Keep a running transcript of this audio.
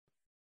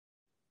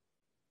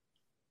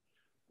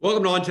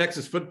Welcome to On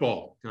Texas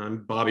Football.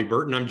 I'm Bobby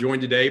Burton. I'm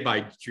joined today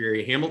by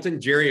Jerry Hamilton,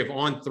 Jerry of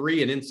On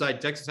 3 and Inside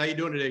Texas. How you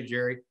doing today,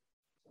 Jerry?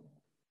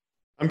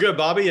 I'm good,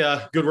 Bobby.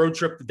 Good road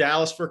trip to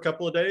Dallas for a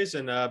couple of days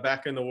and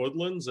back in the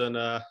Woodlands and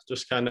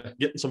just kind of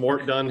getting some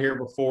work done here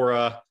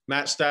before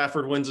Matt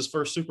Stafford wins his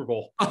first Super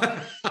Bowl.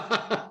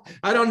 I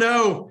don't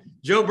know.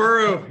 Joe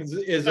Burrow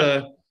is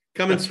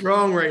coming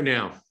strong right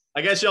now.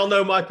 I guess y'all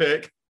know my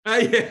pick.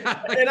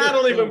 Yeah. And I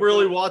don't even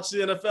really watch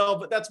the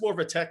NFL, but that's more of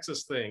a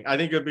Texas thing. I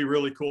think it'd be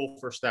really cool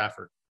for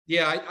Stafford.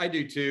 Yeah, I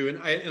do too.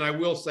 And I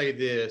will say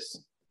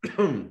this.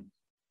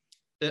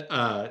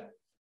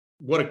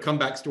 What a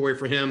comeback story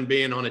for him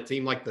being on a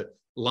team like the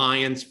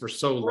Lions for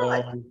so long.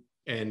 Right.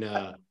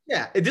 And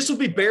yeah, this will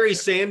be Barry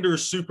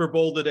Sanders' Super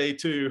Bowl today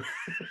too.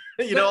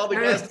 All the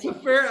guys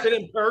been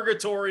in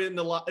purgatory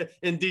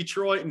in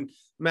Detroit, and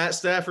Matt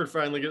Stafford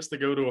finally gets to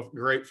go to a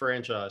great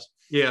franchise.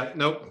 Yeah,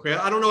 nope.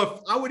 I don't know if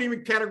I would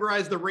even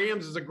categorize the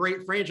Rams as a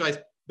great franchise.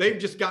 They've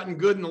just gotten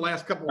good in the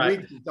last couple of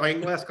weeks. I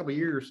mean, the last couple of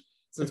years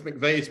since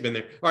McVay's been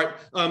there. All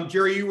right,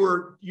 Jerry,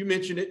 you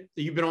mentioned it.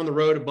 You've been on the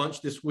road a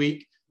bunch this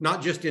week,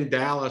 not just in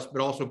Dallas,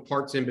 but also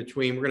parts in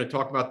between. We're going to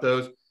talk about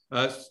those.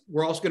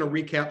 We're also going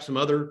to recap some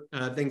other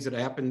things that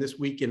happened this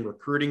week in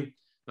recruiting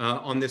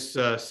on this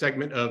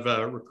segment of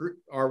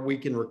our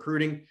week in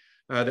recruiting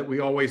that we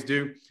always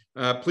do.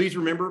 Please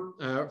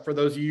remember, for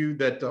those of you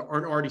that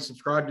aren't already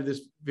subscribed to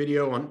this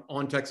video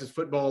on Texas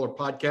Football or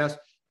podcast,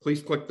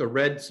 please click the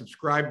red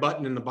subscribe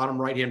button in the bottom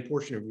right-hand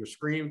portion of your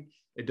screen.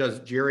 It does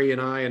Jerry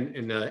and I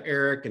and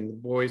Eric and the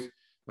boys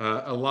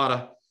a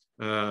lot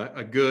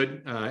of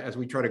good as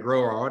we try to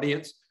grow our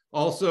audience.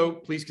 Also,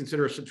 please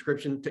consider a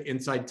subscription to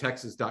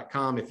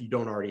InsideTexas.com if you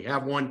don't already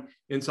have one.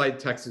 Inside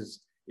Texas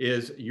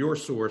is your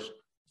source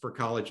for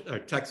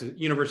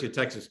University of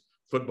Texas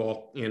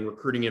football and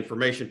recruiting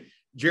information.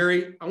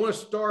 Jerry, I want to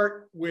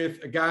start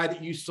with a guy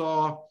that you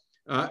saw.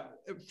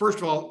 First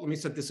of all, let me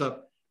set this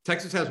up.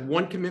 Texas has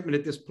one commitment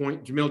at this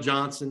point, Jamil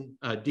Johnson,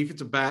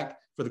 defensive back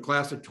for the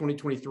class of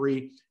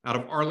 2023 out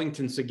of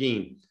Arlington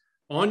Seguin.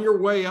 On your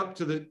way up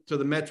to the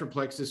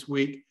Metroplex this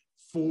week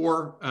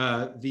for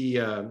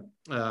the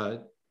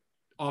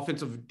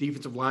offensive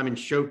defensive lineman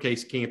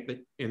showcase camp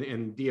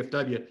in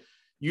DFW,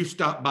 you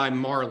stopped by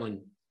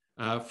Marlin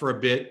for a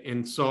bit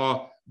and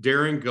saw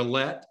Darren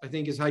Gillette, I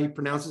think is how you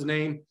pronounce his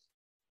name.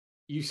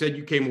 You said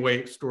you came away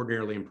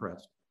extraordinarily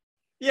impressed.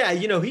 Yeah,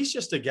 he's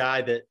just a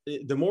guy that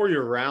the more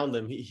you're around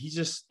him, he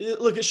just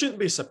look. It shouldn't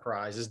be a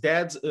surprise. His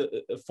dad's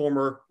a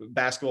former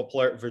basketball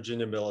player at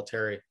Virginia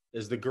Military,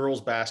 is the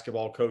girls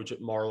basketball coach at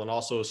Marlin,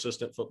 also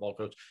assistant football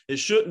coach. It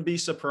shouldn't be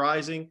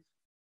surprising,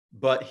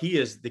 but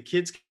he's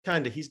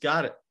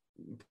got it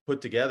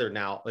put together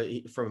now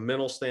from a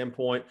mental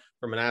standpoint,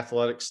 from an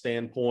athletic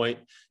standpoint.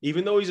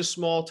 Even though he's a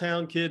small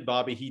town kid,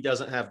 Bobby, he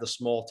doesn't have the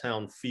small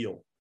town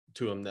feel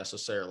to him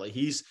necessarily.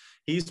 He's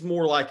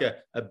more like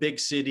a big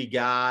city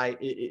guy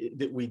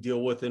that we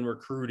deal with in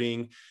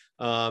recruiting.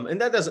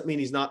 And that doesn't mean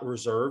he's not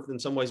reserved in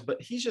some ways,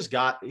 but he's just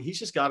got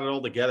it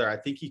all together. I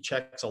think he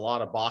checks a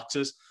lot of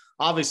boxes.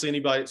 Obviously,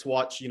 anybody that's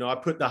watched, I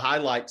put the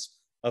highlights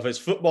of his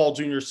football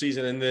junior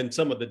season and then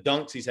some of the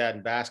dunks he's had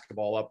in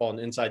basketball up on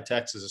Inside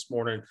Texas this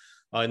morning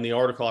in the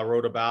article I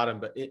wrote about him.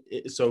 But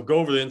so go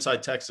over to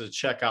Inside Texas,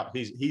 check out.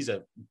 He's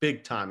a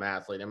big time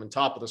athlete. I mean,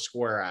 top of the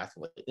square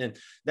athlete, and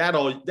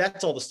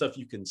that's all the stuff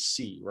you can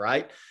see,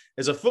 right?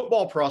 As a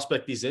football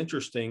prospect, he's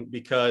interesting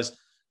because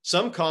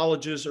some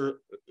colleges are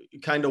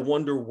kind of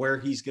wonder where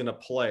he's going to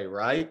play,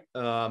 right?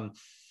 He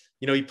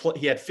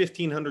had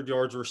 1,500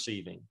 yards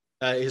receiving.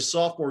 His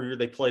sophomore year,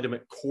 they played him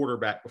at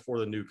quarterback before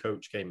the new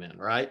coach came in,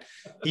 right?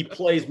 He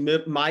plays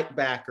Mike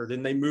backer,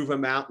 then they move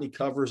him out and he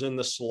covers in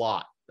the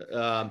slot.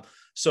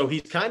 So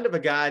he's kind of a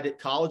guy that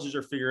colleges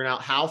are figuring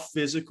out how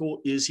physical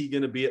is he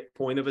going to be at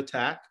point of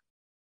attack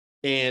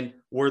and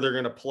where they're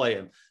going to play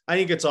him. I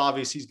think it's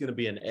obvious he's going to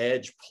be an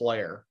edge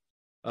player.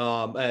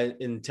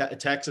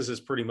 Texas has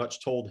pretty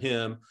much told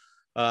him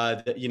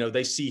that,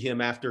 they see him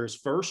after his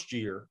first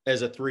year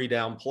as a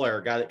 3-down player,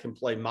 a guy that can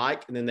play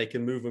Mike, and then they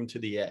can move him to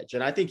the edge.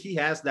 And I think he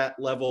has that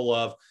level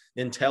of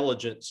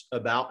intelligence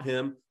about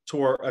him to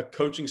where a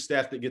coaching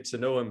staff that gets to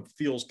know him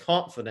feels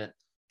confident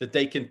that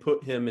they can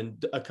put him in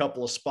a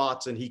couple of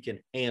spots and he can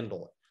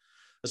handle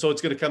it. So it's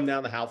going to come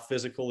down to how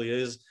physical he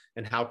is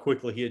and how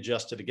quickly he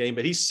adjusts to the game.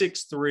 But he's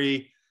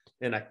 6'3"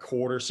 and a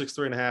quarter,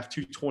 6'3 and a half,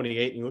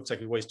 228, and he looks like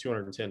he weighs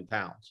 210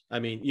 pounds. I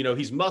mean,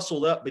 he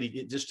muscled up, but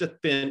he just a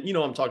thin,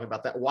 I'm talking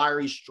about that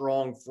wiry,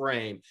 strong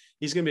frame.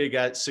 He's going to be a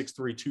guy at 6'3",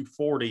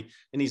 240,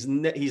 and he's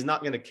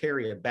not going to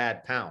carry a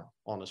bad pound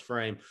on his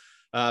frame.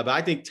 But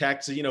I think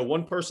Texas,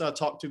 one person I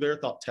talked to there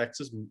thought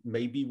Texas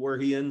may be where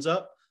he ends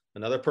up.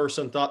 Another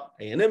person thought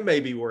A&M may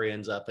be where he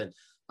ends up. And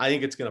I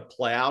think it's going to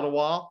play out a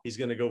while. He's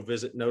going to go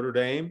visit Notre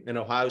Dame and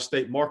Ohio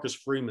State. Marcus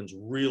Freeman's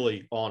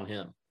really on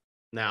him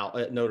now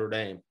at Notre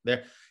Dame.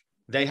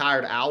 They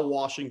hired Al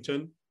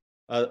Washington,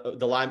 the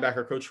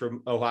linebacker coach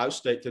from Ohio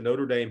State, to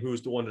Notre Dame, who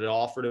was the one that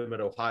offered him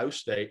at Ohio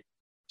State.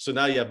 So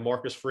now you have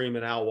Marcus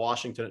Freeman, Al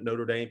Washington at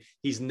Notre Dame.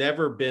 He's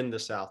never been to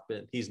South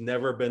Bend. He's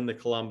never been to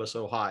Columbus,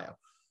 Ohio.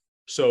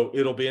 So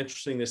it'll be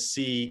interesting to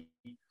see,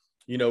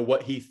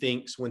 what he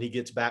thinks when he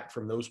gets back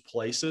from those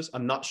places.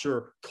 I'm not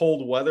sure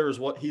cold weather is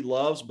what he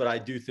loves, but I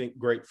do think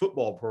great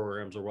football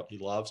programs are what he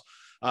loves.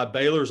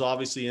 Baylor's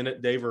obviously in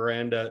it. Dave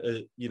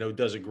Aranda,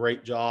 does a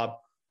great job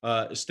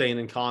staying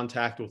in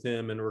contact with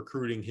him and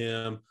recruiting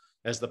him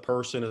as the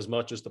person as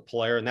much as the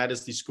player. And that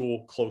is the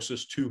school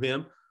closest to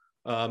him.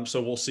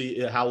 So we'll see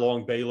how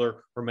long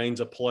Baylor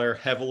remains a player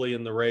heavily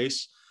in the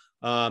race.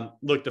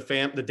 Look,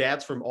 the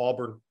dad's from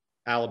Auburn,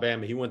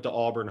 Alabama. He went to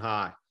Auburn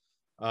High.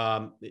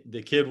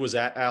 The kid was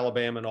at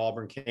Alabama and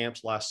Auburn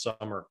camps last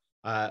summer.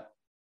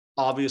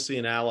 Obviously,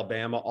 an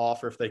Alabama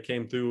offer, if they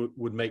came through,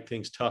 would make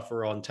things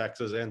tougher on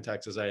Texas and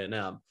Texas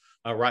A&M.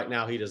 Right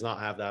now, he does not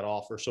have that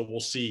offer. So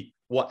we'll see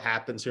what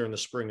happens here in the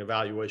spring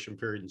evaluation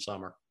period and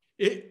summer.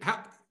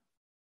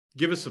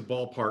 Give us a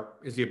ballpark.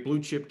 Is he a blue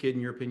chip kid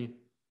in your opinion?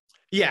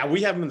 Yeah,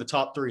 we have him in the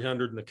top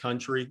 300 in the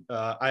country.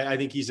 I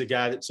think he's a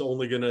guy that's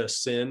only going to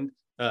ascend,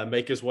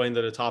 make his way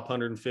into the top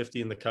 150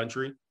 in the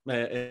country,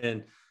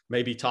 and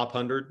maybe top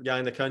 100 guy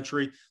in the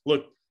country.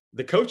 Look,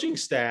 the coaching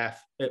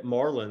staff at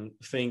Marlin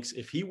thinks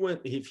if he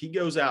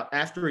goes out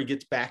after he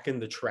gets back in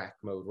the track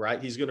mode, right,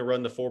 he's going to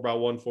run the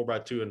 4x1,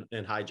 4x2,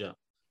 and high jump.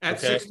 At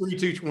 6'3",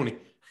 220.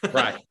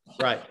 Right.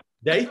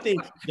 They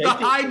think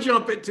high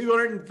jump at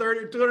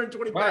 230,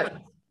 225.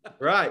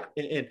 Right.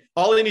 And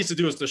all he needs to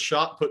do is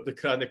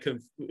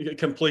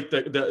complete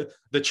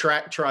the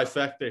track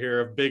trifecta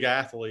here of big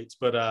athletes.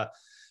 But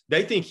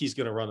they think he's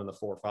going to run in the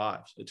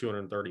 4.5s at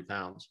 230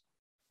 pounds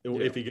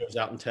if he goes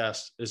out and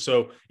tests.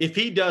 So if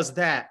he does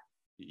that,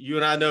 you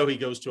and I know he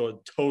goes to a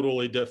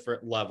totally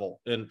different level.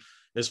 And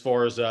as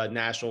far as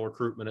national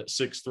recruitment at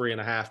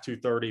 6'3.5",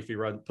 230, if he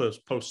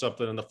posts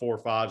something in the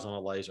 4.5s on a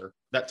laser,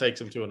 that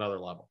takes him to another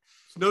level.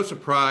 It's no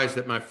surprise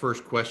that my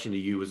first question to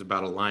you was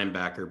about a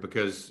linebacker,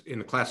 because in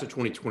the class of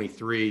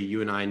 2023,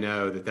 you and I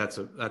know that that's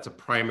a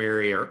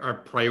primary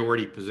or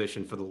priority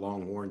position for the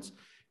Longhorns,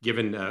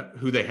 given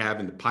who they have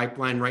in the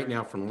pipeline right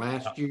now from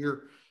last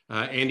year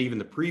and even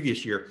the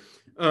previous year.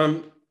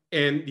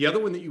 And the other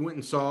one that you went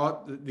and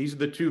saw, these are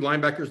the two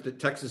linebackers that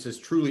Texas has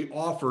truly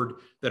offered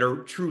that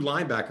are true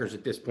linebackers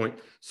at this point.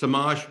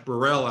 Samaj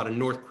Burrell out of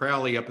North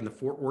Crowley up in the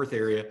Fort Worth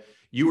area.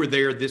 You were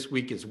there this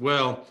week as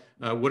well.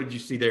 What did you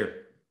see there?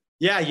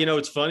 Yeah,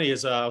 it's funny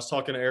is I was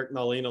talking to Eric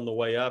Naline on the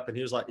way up, and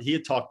he was like, he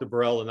had talked to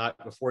Burrell the night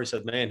before. He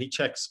said, man, he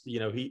checks,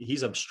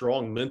 he's a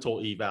strong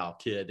mental eval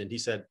kid. And he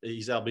said,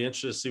 I'll be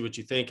interested to see what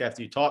you think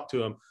after you talk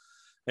to him.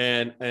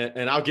 And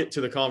I'll get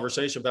to the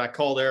conversation, but I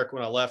called Eric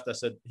when I left. I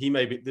said,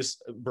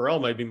 Burrell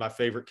may be my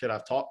favorite kid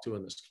I've talked to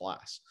in this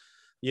class.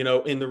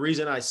 And the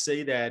reason I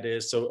say that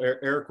is, so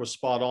Eric was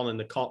spot on in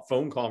the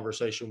phone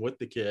conversation with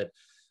the kid.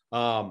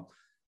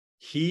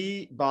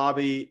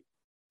 Bobby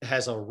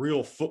has a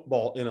real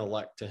football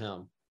intellect to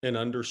him and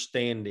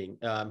understanding.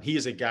 He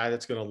is a guy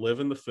that's going to live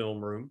in the film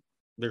room.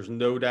 There's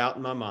no doubt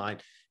in my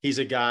mind. He's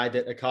a guy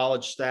that a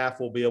college staff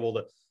will be able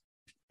to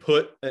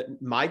put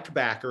Mike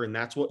Backer, and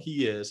that's what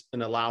he is,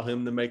 and allow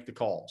him to make the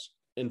calls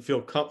and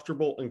feel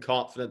comfortable and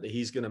confident that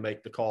he's going to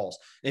make the calls.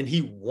 And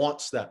he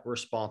wants that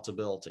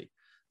responsibility.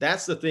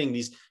 That's the thing.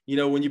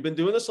 When you've been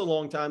doing this a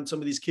long time, some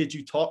of these kids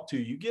you talk to,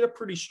 you get a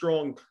pretty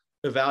strong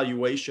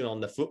evaluation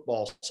on the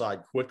football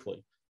side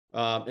quickly.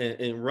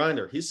 And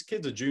Reiner, his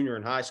kid's a junior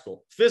in high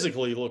school.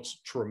 Physically, he looks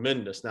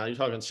tremendous. Now you're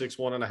talking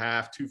 6'1.5",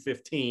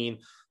 215,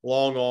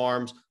 long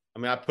arms. I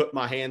mean, I put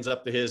my hands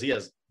up to his. He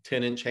has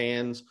 10-inch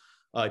hands.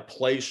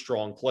 Plays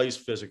strong, plays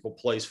physical,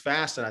 plays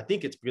fast. And I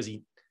think it's because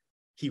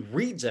he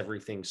reads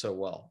everything so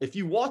well. If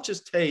you watch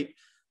his tape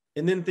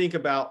and then think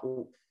about,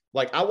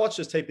 like, I watched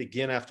his tape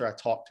again after I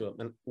talked to him,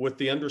 and with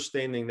the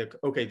understanding that,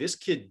 okay, this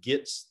kid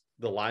gets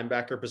the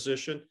linebacker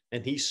position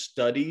and he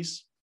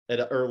studies at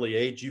an early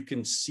age, you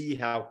can see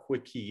how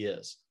quick he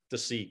is to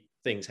see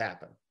things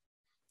happen.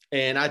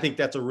 And I think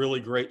that's a really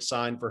great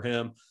sign for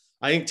him.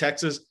 I think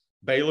Texas,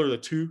 Baylor, the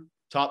two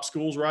top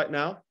schools right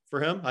now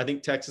for him. I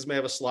think Texas may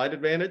have a slight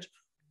advantage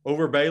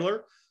over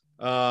Baylor.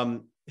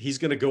 He's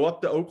going to go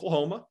up to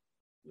Oklahoma.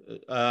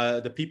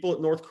 The people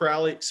at North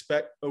Crowley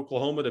expect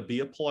Oklahoma to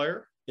be a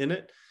player in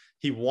it.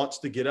 He wants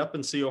to get up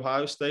and see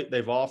Ohio State.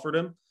 They've offered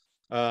him.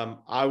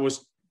 I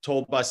was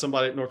told by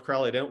somebody at North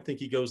Crowley, I don't think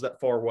he goes that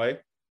far away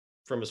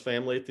from his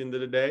family at the end of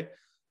the day,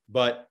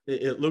 but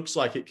it looks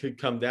like it could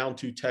come down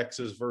to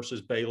Texas versus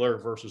Baylor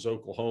versus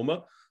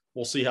Oklahoma.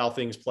 We'll see how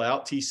things play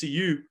out.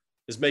 TCU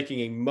is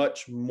making a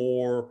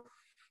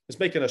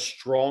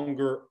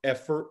stronger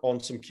effort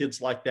on some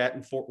kids like that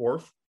in Fort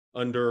Worth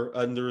under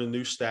a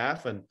new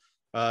staff. And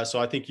so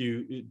I think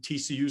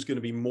TCU is going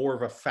to be more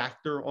of a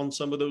factor on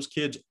some of those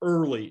kids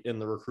early in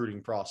the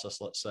recruiting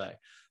process, let's say.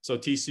 So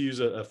TCU is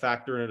a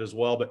factor in it as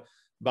well. But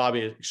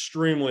Bobby, an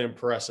extremely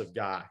impressive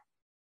guy.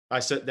 I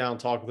sat down and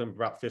talked with him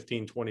for about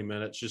 15, 20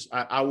 minutes.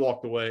 I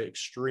walked away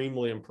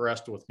extremely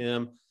impressed with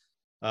him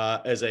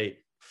as a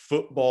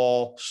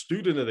football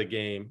student of the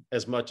game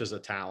as much as a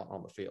talent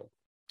on the field.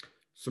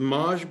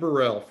 Samaj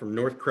Burrell from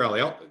North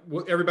Crowley.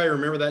 Everybody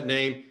remember that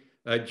name?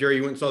 Jerry,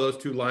 you went and saw those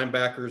two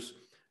linebackers.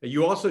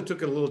 You also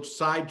took a little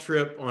side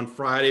trip on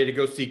Friday to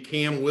go see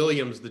Cam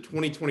Williams, the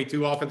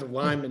 2022 offensive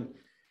lineman,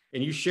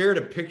 and you shared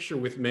a picture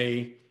with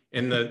me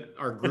in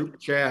our group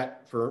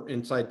chat for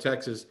Inside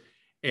Texas.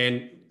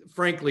 And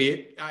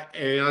frankly,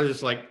 I was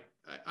just like,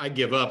 I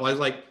give up. I was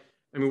like,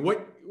 I mean,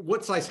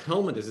 what size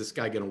helmet is this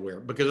guy going to wear?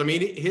 Because I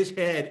mean, his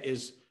head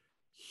is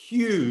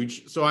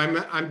huge. So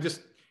I'm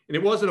just, and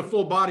it wasn't a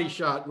full body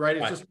shot, right?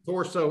 It's just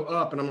torso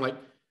up, and I'm like,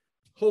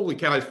 holy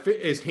cow!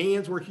 His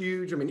hands were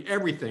huge. I mean,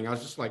 everything. I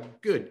was just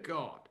like, good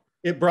God.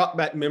 It brought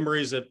back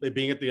memories of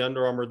being at the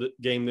Under Armour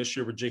game this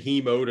year with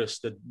Jaheim Otis,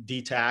 the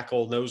D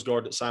tackle nose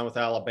guard that signed with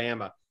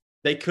Alabama.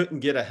 They couldn't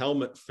get a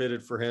helmet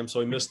fitted for him,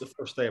 so he missed the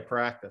first day of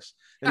practice.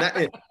 And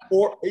I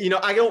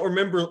don't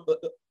remember.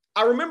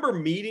 I remember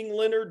meeting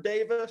Leonard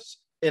Davis,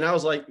 and I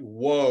was like,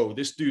 whoa,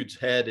 this dude's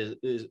head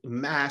is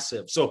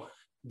massive. So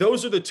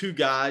those are the two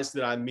guys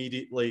that I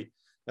immediately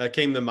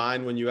came to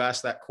mind when you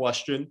asked that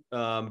question.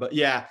 But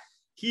yeah,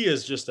 he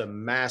is just a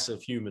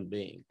massive human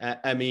being.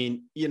 I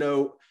mean,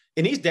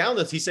 and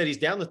he said he's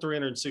down to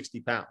 360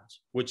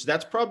 pounds, which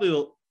that's probably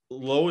the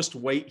lowest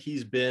weight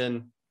he's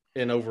been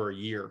in over a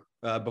year,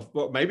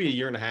 before, maybe a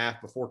year and a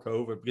half before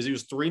COVID, because he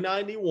was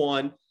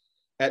 391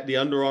 at the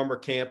Under Armour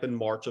camp in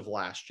March of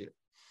last year.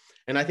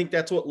 And I think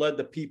that's what led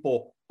to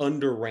people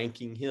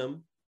underranking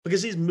him,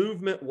 because his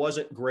movement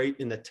wasn't great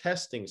in the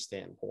testing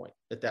standpoint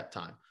at that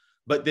time.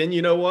 But then,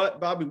 you know what,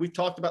 Bobby, we've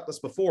talked about this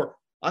before.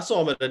 I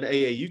saw him at an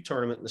AAU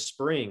tournament in the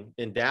spring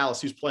in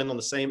Dallas. He was playing on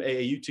the same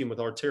AAU team with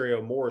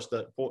Arterio Morris,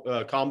 the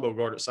combo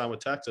guard that signed with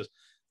Texas.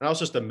 And I was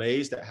just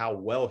amazed at how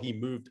well he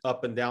moved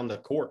up and down the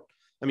court.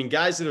 I mean,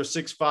 guys that are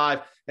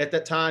 6'5", at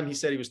that time, he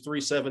said he was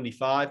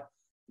 375.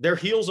 Their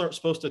heels aren't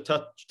supposed to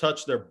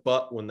touch their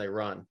butt when they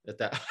run at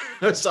that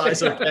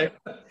size, okay?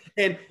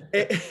 And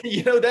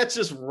that's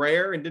just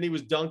rare. And then he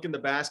was dunking the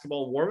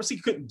basketball in warm-ups. He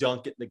couldn't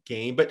dunk it in the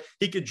game, but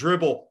he could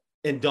dribble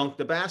and dunk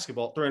the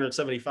basketball at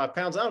 375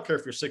 pounds. I don't care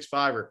if you're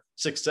 6'5" or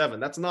 6'7".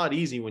 That's not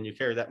easy when you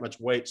carry that much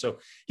weight. So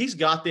he's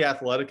got the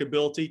athletic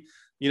ability.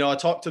 I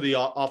talked to the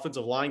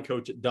offensive line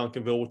coach at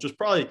Duncanville, which was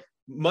probably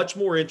much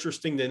more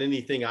interesting than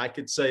anything I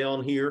could say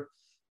on here.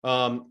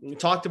 We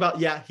talked about,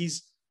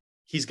 he's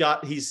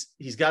got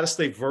to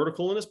stay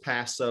vertical in his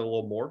pass set a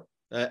little more.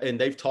 And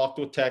they've talked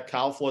with Tech.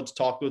 Kyle Flood's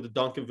talked with the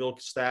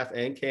Duncanville staff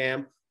and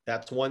Cam.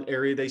 That's one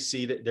area they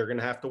see that they're going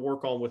to have to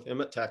work on with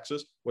him at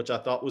Texas, which I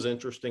thought was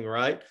interesting,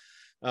 right?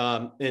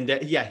 And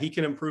that, he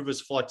can improve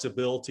his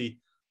flexibility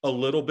a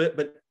little bit,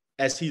 but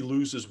as he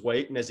loses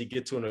weight and as he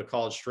gets into a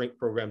college strength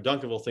program,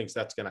 Duncanville thinks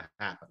that's going to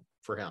happen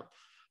for him.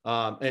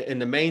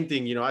 And the main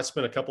thing, I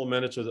spent a couple of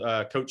minutes with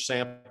Coach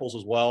Samples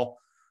as well,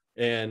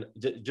 and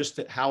just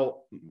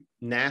how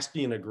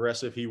nasty and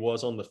aggressive he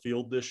was on the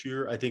field this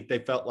year. I think they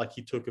felt like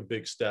he took a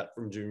big step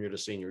from junior to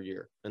senior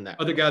year. And that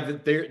other guy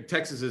that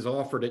Texas has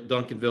offered at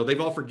Duncanville, they've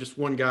offered just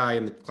one guy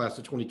in the class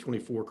of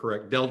 2024,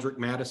 correct? Deldrick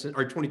Madison,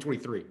 or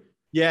 2023.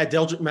 Yeah,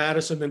 Deldrick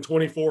Madison. Then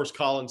 24 is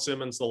Colin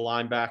Simmons, the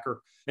linebacker.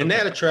 And they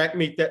had a track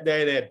meet that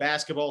day. They had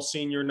basketball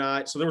senior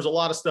night. So there was a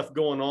lot of stuff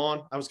going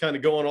on. I was kind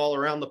of going all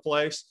around the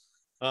place.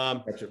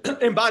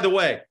 And by the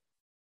way,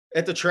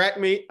 at the track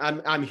meet,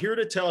 I'm here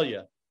to tell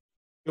you,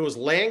 it was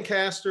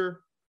Lancaster,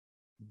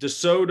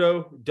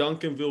 DeSoto,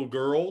 Duncanville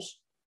girls,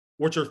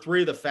 which are three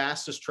of the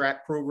fastest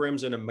track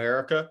programs in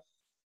America.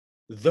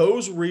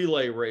 Those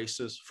relay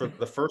races for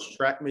the first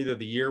track meet of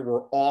the year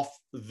were off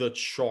the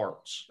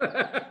charts.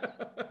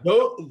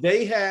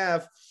 They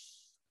have,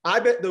 I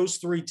bet those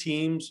three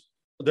teams,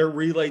 their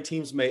relay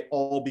teams may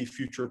all be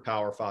future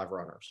Power 5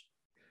 runners.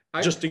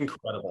 Just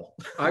incredible.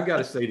 I've got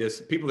to say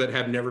this, people that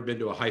have never been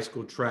to a high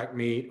school track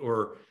meet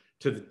or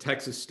to the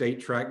Texas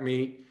State track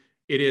meet,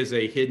 it is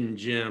a hidden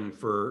gem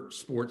for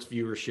sports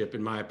viewership,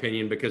 in my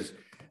opinion, because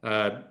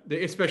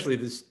especially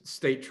this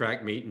state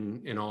track meet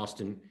in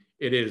Austin,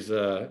 it is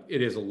a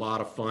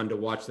lot of fun to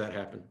watch that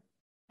happen.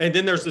 And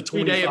then there's the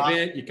 3-day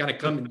event. You kind of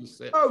come and you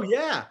sit. Oh,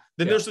 yeah.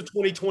 Then there's the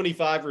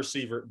 2025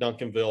 receiver at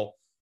Duncanville,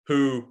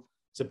 who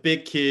is a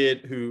big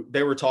kid who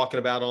they were talking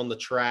about on the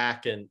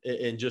track and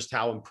just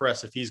how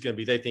impressive he's going to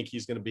be. They think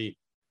he's going to be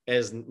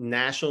as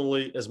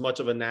much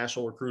of a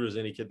national recruit as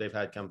any kid they've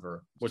had come through.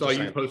 Saw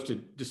you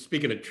posted, just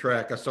speaking of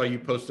track, I saw you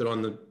posted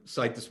on the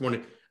site this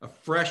morning, a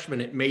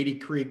freshman at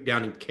Mady Creek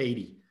down in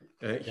Katy,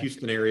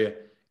 Houston area,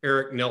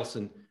 Eric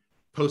Nelson,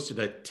 posted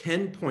a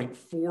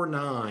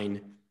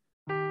 10.49.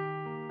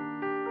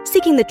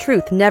 Seeking the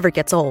truth never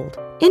gets old.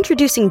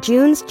 Introducing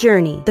June's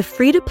Journey, the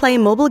free-to-play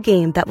mobile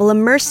game that will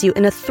immerse you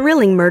in a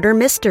thrilling murder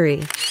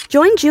mystery.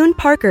 Join June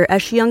Parker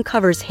as she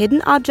uncovers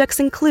hidden objects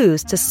and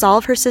clues to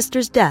solve her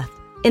sister's death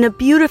in a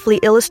beautifully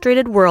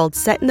illustrated world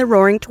set in the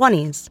Roaring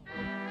 '20s.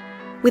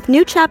 With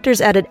new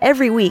chapters added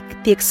every week,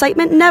 the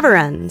excitement never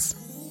ends.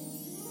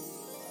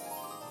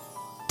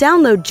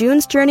 Download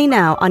June's Journey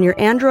now on your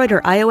Android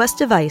or iOS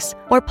device,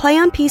 or play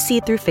on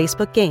PC through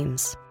Facebook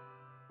Games.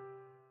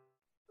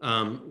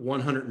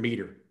 100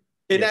 meter.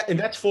 And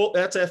that's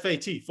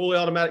FAT, fully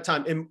automatic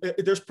time. And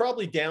there's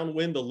probably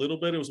downwind a little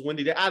bit. It was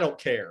windy day. I don't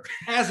care.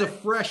 As a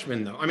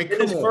freshman, though, I mean,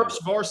 his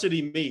first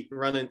varsity meet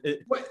running.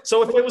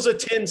 So if it was a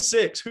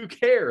 10-6, who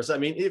cares? I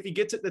mean, if he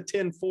gets it to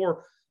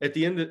 10-4 at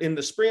the end in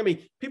the spring, I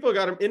mean, people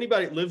got him.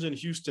 Anybody that lives in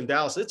Houston,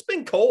 Dallas, it's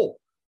been cold.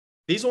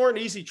 These aren't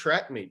easy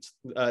track meets.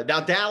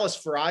 Now, Dallas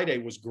Friday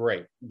was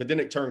great, but then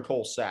it turned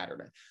cold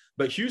Saturday.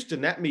 But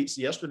Houston, that meets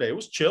yesterday, it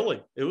was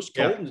chilly. It was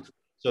cold. Yeah.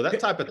 So that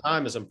type of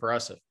time is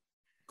impressive.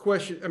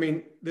 Question. I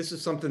mean, this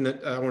is something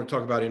that I want to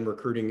talk about in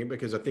recruiting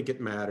because I think it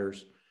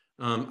matters.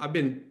 I've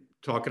been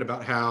talking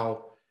about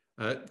how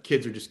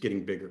kids are just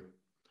getting bigger.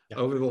 Yeah.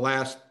 Over the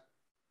last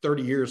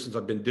 30 years since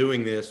I've been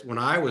doing this, when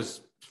I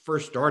was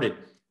first started,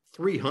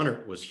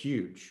 300 was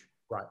huge.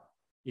 Right.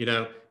 You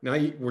know, now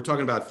we're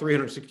talking about a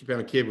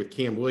 360-pound kid with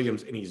Cam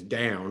Williams, and he's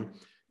down.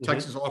 Mm-hmm.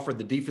 Texas offered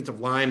the defensive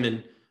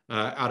lineman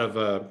out of,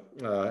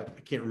 I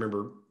can't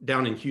remember,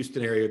 down in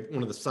Houston area,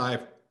 one of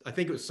the I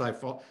think it was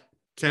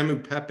Tamu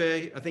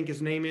Pepe, I think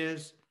his name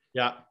is.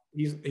 Yeah.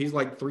 He's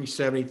like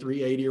 370,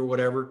 380 or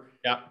whatever.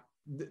 Yeah.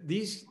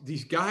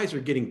 These guys are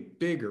getting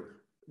bigger,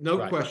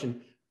 no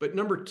question. But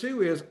number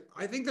two is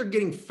I think they're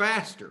getting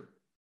faster.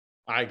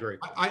 I agree.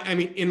 I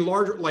mean, in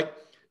larger, like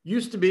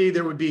used to be,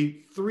 there would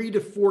be 3 to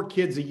 4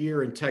 kids a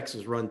year in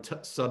Texas run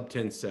sub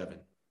 10.7.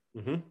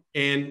 Mm-hmm.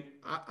 And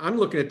I'm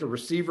looking at the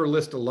receiver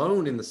list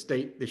alone in the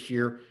state this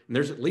year, and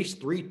there's at least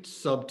 3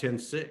 sub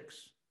 10.6.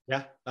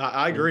 Yeah,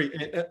 I agree.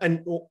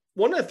 And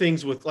one of the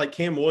things with like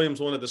Cam Williams,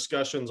 one of the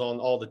discussions on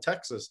all the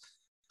Texas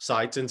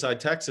sites inside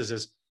Texas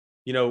is,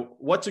 you know,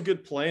 what's a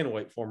good playing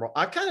weight for him?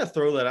 I kind of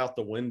throw that out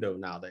the window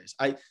nowadays.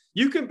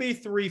 You can be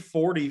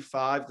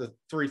 345 to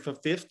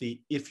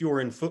 350 if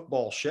you're in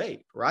football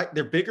shape, right?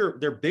 They're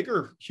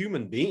bigger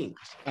human beings.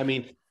 I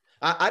mean,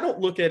 I don't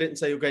look at it and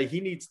say, okay,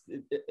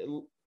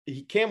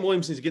 Cam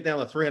Williams needs to get down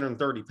to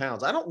 330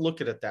 pounds. I don't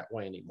look at it that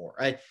way anymore.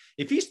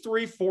 If he's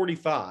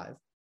 345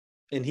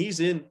 and he's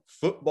in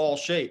football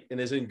shape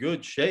and is in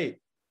good shape,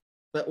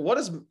 but what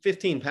does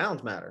 15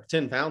 pounds matter?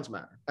 10 pounds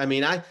matter? I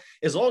mean,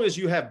 as long as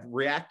you have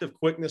reactive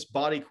quickness,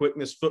 body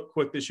quickness, foot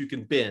quickness, you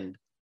can bend.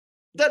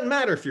 It doesn't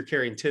matter if you're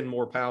carrying 10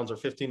 more pounds or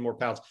 15 more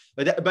pounds.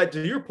 But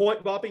to your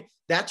point, Bobby,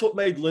 that's what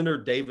made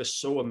Leonard Davis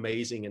so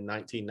amazing in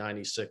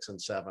 1996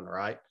 and 7,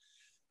 right?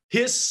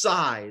 His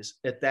size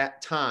at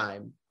that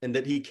time, and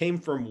that he came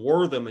from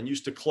Wortham and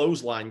used to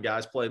clothesline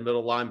guys playing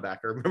middle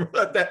linebacker.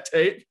 Remember that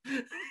tape?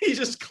 He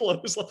just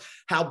clothesline.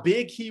 How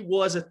big he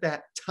was at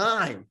that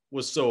time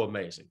was so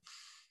amazing.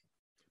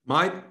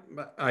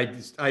 I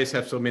just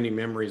have so many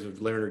memories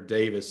of Leonard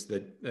Davis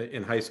that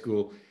in high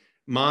school.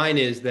 Mine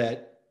is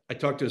that I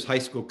talked to his high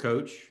school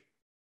coach,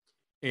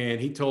 and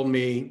he told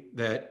me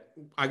that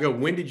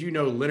when did you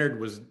know Leonard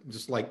was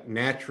just like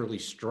naturally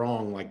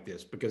strong like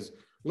this? Because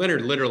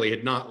Leonard literally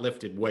had not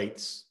lifted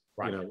weights.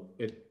 Right. You know,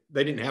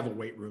 they didn't have a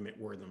weight room at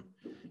Wortham.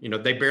 You know,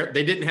 they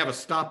didn't have a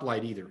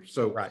stoplight either.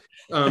 So, right.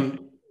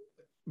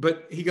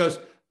 But he goes,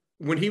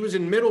 when he was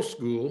in middle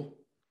school,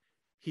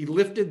 he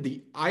lifted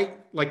they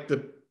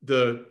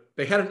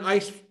had an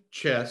ice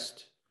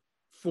chest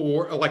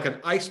for like an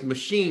ice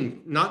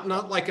machine,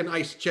 not like an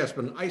ice chest,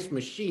 but an ice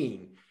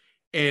machine.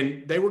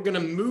 And they were going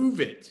to move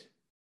it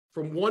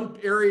from one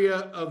area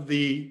of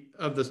the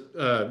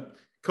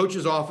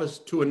coach's office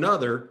to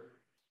another.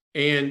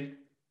 And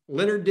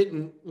Leonard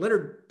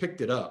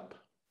picked it up.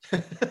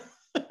 The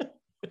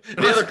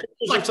other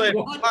coaches are saying,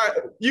 all right,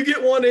 you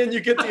get one in, you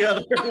get the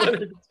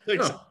other.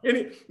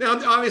 Now,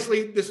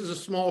 obviously, this is a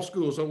small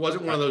school, so it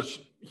wasn't one of those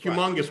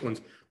humongous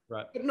ones.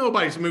 Right. But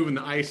nobody's moving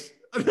the ice.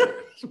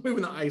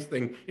 Moving the ice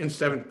thing in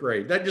 7th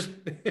grade. That just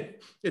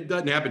it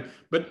doesn't happen.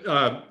 But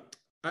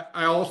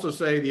I also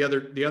say the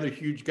other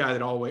huge guy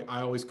that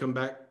I always come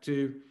back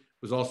to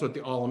was also at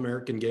the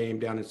All-American game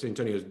down in San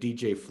Antonio, is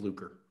DJ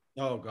Fluker.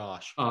 Oh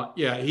gosh.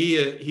 Yeah,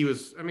 he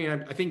was. I mean,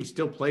 I think he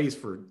still plays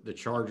for the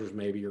Chargers,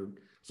 maybe, or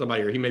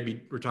somebody, or he may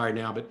be retired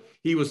now. But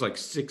he was like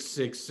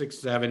 6'6",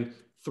 6'7",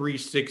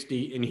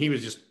 360, and he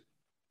was just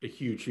a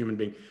huge human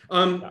being.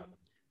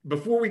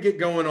 Before we get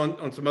going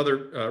on some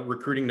other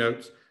recruiting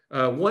notes,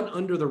 one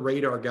under the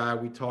radar guy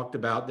we talked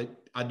about that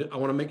I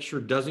want to make sure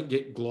doesn't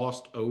get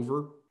glossed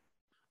over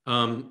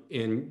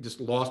and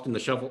just lost in the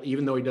shuffle,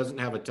 even though he doesn't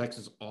have a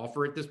Texas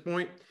offer at this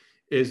point,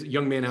 is a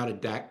young man out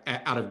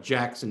of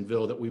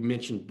Jacksonville that we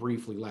mentioned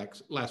briefly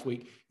last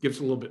week. Give us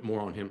a little bit more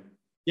on him.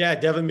 Yeah,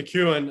 Devin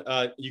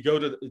McEwen. You go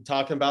to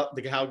talking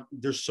about how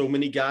there's so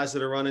many guys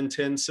that are running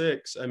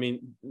 10-6. I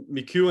mean,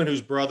 McEwen,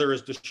 whose brother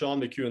is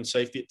Deshaun McEwen,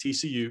 safety at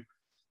TCU.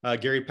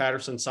 Gary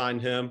Patterson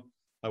signed him,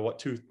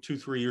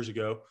 2-3 years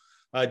ago.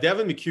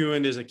 Devin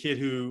McEwen is a kid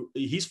who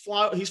he's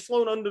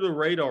flown under the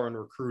radar in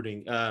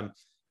recruiting.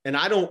 And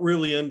I don't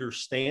really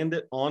understand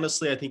it.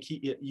 Honestly, I think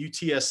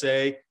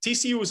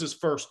TCU was his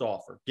first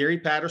offer. Gary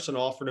Patterson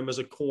offered him as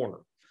a corner.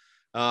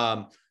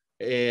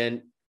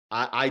 And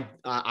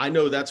I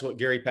know that's what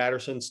Gary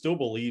Patterson still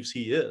believes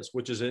he is,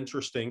 which is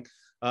interesting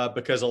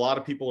because a lot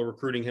of people are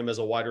recruiting him as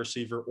a wide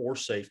receiver or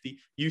safety.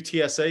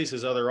 UTSA is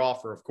his other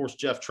offer. Of course,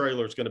 Jeff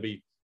Traylor is going to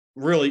be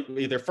really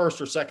either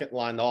first or second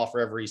line to offer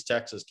every East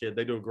Texas kid.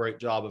 They do a great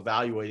job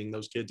evaluating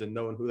those kids and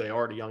knowing who they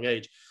are at a young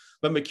age.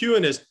 But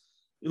McEwen is,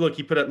 look,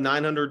 he put up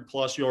 900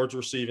 plus yards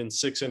receiving,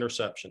 6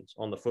 interceptions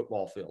on the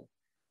football field.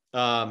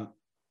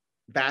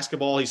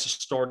 Basketball, he's a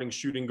starting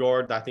shooting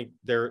guard. I think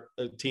their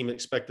team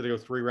expected to go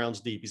 3 rounds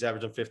deep. He's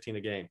averaging 15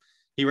 a game.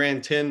 He ran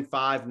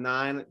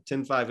 10.59,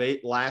 10.58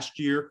 last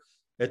year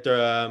at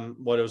the,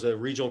 it was a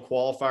regional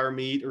qualifier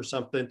meet or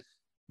something.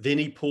 Then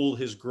he pulled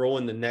his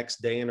groin the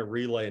next day in a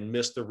relay and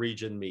missed the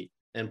region meet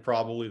and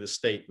probably the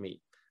state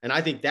meet. And I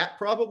think that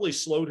probably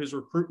slowed his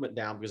recruitment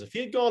down, because if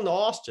he had gone to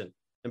Austin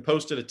and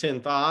posted a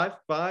 10.5,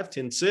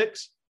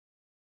 10.6,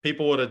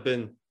 people would have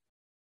been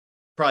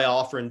probably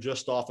offering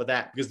just off of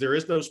that, because there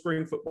is no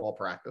spring football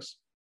practice,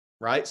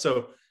 right?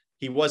 So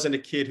he wasn't a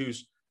kid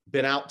who's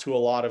been out to a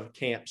lot of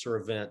camps or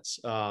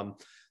events.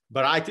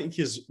 But I think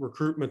his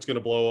recruitment's going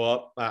to blow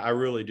up. I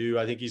really do.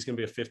 I think he's going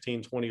to be a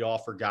 15, 20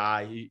 offer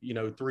guy.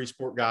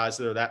 3-sport guys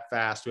that are that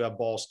fast, who have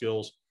ball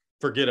skills,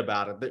 forget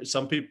about it.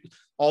 Some people,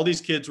 all these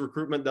kids'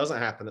 recruitment doesn't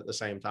happen at the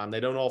same time. They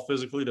don't all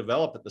physically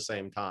develop at the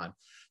same time.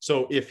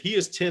 So if he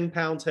is 10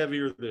 pounds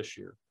heavier this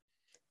year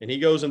and he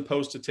goes and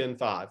posts a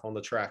 10.5 on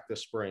the track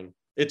this spring,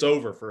 it's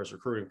over for his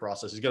recruiting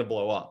process. He's going to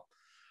blow up.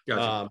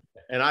 Gotcha.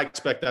 And I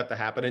expect that to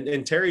happen.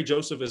 And Terry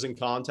Joseph is in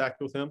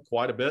contact with him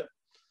quite a bit.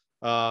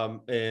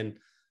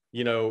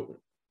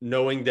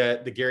 Knowing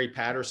that the Gary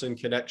Patterson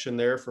connection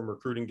there from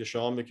recruiting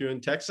Deshaun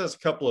McEwen, Texas has a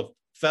couple of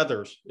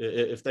feathers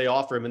if they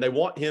offer him, and they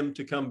want him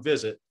to come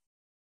visit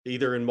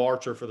either in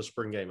March or for the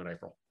spring game in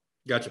April.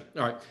 Gotcha.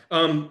 All right.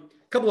 A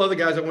couple other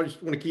guys I want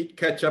to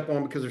catch up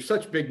on, because they're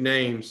such big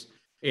names,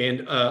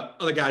 and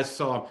other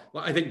guys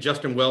I think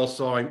Justin Wells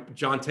saw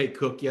Jonte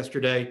Cook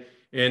yesterday,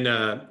 and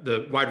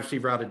the wide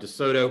receiver out of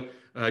DeSoto.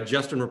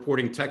 Justin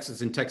reporting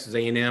Texas and Texas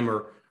A&M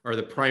are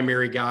the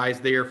primary guys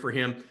there for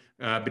him.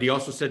 But he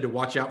also said to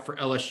watch out for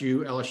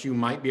LSU. LSU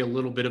might be a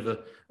little bit of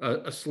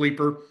a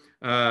sleeper.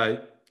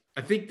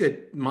 I think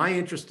that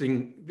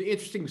the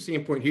interesting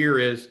standpoint here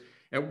is,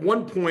 at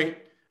one point,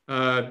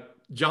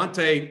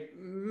 Jonte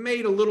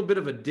made a little bit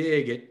of a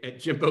dig at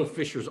Jimbo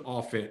Fisher's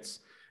offense,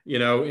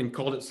 and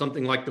called it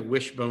something like the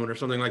wishbone or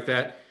something like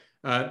that.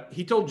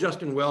 He told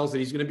Justin Wells that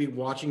he's going to be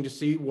watching to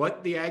see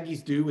what the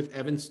Aggies do with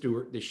Evan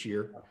Stewart this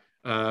year.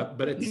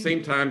 But at the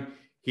same time,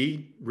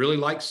 he really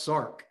likes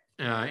Sark.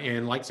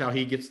 And likes how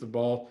he gets the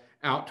ball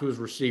out to his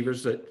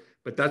receivers.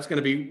 But that's going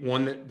to be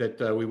one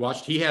that we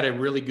watched. He had a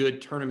really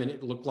good tournament,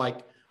 it looked like,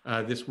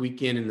 this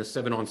weekend in the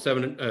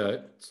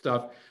 7-on-7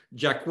 stuff.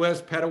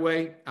 Jaquez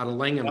Petaway out of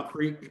Langham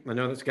Creek. I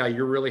know this guy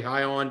you're really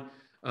high on.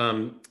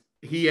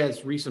 He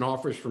has recent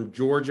offers from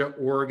Georgia,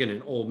 Oregon,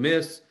 and Ole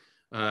Miss.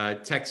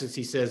 Texas,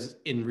 he says,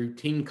 in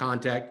routine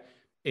contact.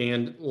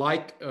 And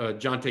like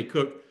Jonte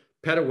Cook,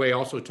 Petaway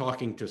also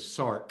talking to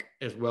Sark,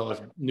 as well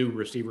as new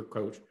receiver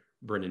coach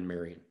Brennan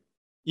Marion.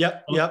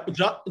 Yep.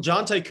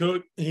 Jonte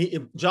Cook,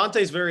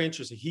 Jonte's very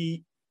interesting.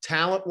 He,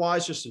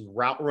 talent-wise, just in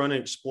route running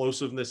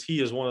explosiveness,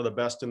 he is one of the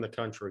best in the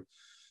country.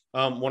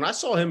 When I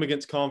saw him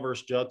against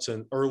Converse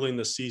Judson early in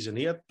the season,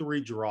 he had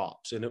 3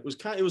 drops, and it was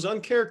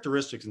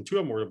uncharacteristic, and 2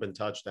 of them would have been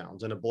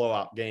touchdowns in a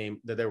blowout game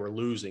that they were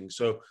losing.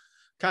 So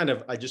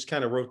I just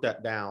wrote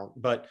that down.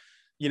 But,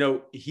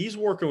 he's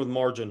working with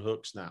margin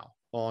hooks now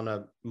on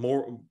a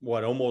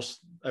almost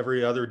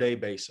every other day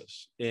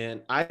basis.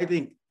 And I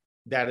think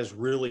that is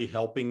really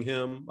helping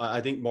him.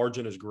 I think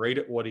Margin is great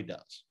at what he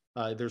does.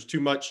 There's too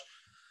much.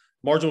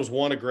 Margin was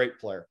a great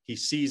player. He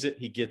sees it,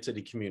 he gets it,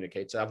 he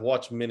communicates. I've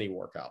watched many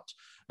workouts.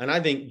 And I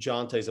think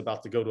Jonte's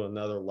about to go to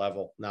another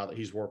level now that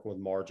he's working with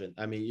Margin.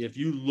 I mean, if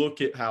you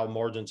look at how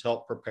Margin's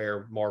helped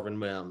prepare Marvin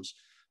Mims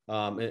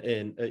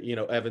and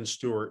Evan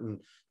Stewart and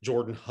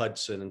Jordan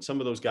Hudson and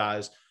some of those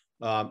guys,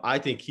 I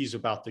think he's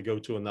about to go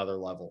to another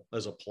level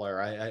as a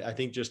player. I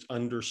think just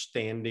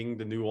understanding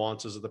the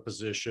nuances of the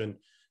position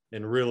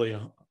and really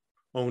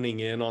honing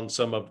in on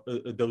some of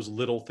those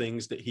little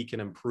things that he can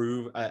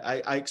improve.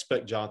 I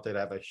expect Jonte to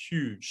have a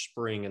huge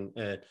spring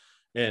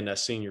and a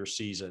senior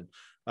season.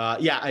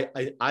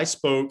 I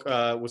spoke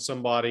with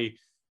somebody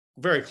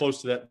very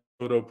close to that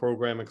photo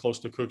program and close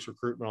to Cook's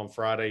recruitment on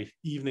Friday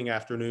evening,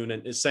 afternoon,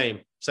 and it's same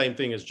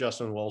thing as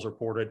Justin Wells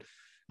reported.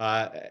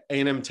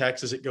 A&M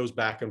Texas, it goes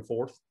back and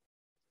forth.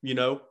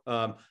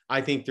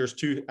 I think there's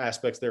 2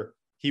 aspects there.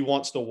 He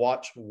wants to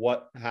watch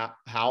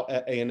how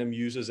A&M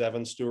uses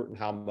Evan Stewart and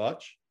how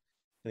much.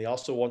 And he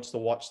also wants to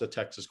watch the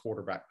Texas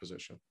quarterback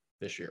position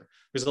this year.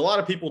 Because a lot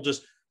of people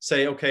just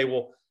say, okay,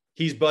 well,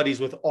 he's buddies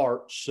with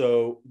Arch,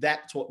 so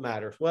that's what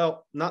matters.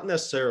 Well, not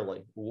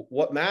necessarily.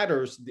 What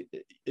matters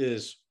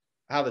is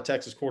how the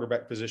Texas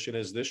quarterback position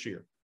is this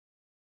year.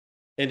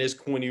 And is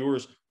Quinn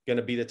Ewers going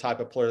to be the type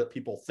of player that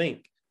people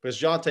think? Because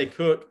Jonte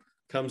Cook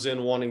comes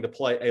in wanting to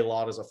play a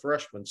lot as a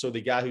freshman. So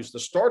the guy who's the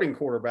starting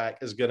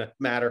quarterback is going to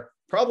matter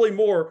probably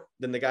more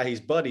than the guy he's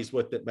buddies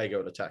with that may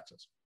go to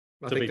Texas.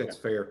 I think that's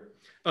fair.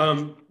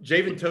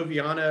 Javen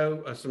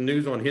Toviano, some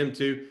news on him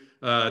too.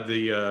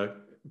 The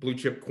blue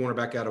chip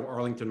cornerback out of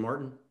Arlington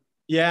Martin.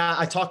 Yeah,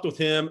 I talked with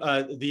him.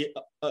 The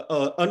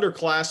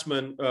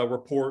underclassmen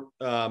report,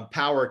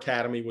 Power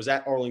Academy was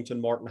at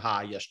Arlington Martin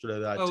High yesterday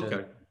that I attended.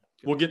 Okay.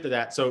 We'll get to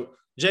that. So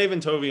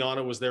Javen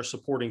Toviano was their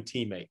supporting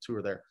teammates who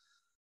were there.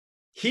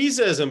 He's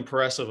as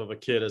impressive of a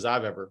kid as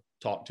I've ever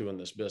talked to in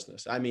this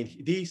business. I mean,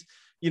 these,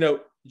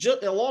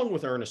 just along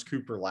with Ernest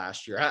Cooper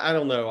last year, I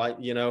don't know.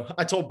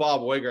 I told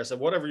Bob Wager, I said,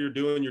 whatever you're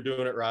doing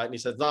it right. And he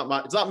said,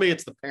 it's not me,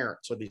 it's the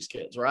parents of these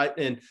kids.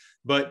 Right.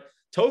 But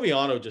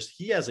Toviano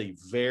he has a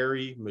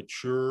very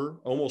mature,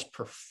 almost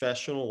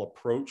professional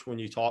approach when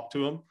you talk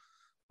to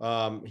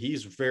him.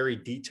 He's very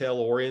detail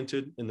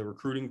oriented in the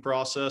recruiting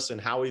process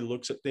and how he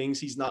looks at things.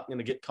 He's not going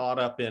to get caught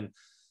up in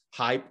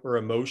hype or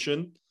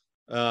emotion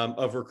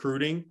of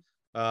recruiting.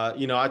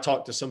 I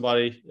talked to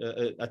somebody,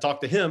 I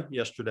talked to him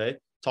yesterday,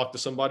 talked to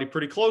somebody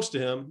pretty close to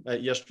him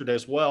yesterday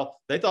as well.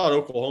 They thought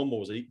Oklahoma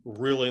was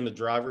really in the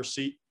driver's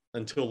seat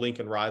until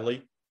Lincoln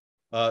Riley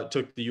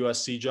took the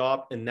USC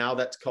job. And now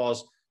that's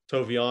caused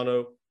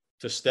Toviano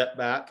to step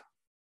back,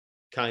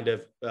 kind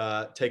of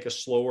take a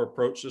slower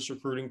approach to this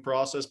recruiting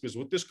process, because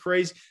with this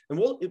crazy, and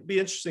it'd be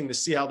interesting to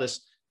see how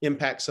this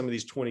impacts some of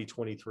these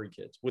 2023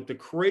 kids with the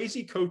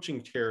crazy coaching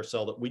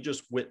carousel that we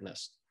just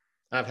witnessed.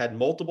 I've had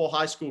multiple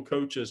high school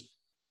coaches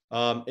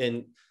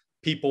and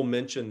people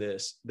mention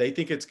this. They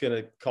think it's going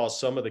to cause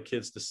some of the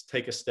kids to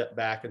take a step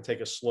back and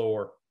take a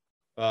slower,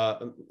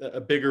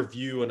 a bigger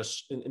view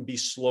and be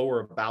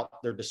slower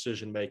about their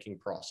decision-making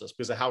process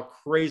because of how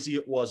crazy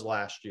it was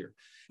last year.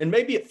 And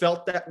maybe it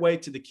felt that way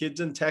to the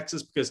kids in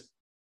Texas because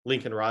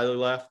Lincoln Riley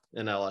left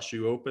and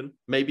LSU opened.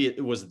 Maybe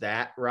it was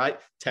that, right?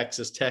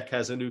 Texas Tech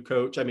has a new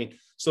coach. I mean,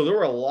 so there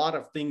were a lot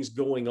of things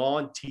going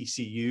on,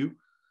 TCU.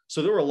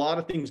 So there were a lot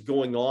of things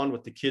going on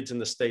with the kids in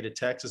the state of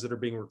Texas that are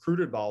being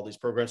recruited by all these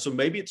programs. So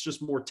maybe it's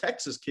just more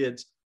Texas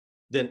kids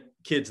than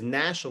kids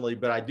nationally,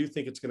 but I do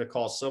think it's going to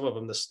cause some of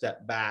them to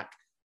step back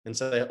and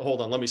say,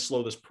 hold on, let me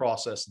slow this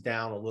process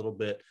down a little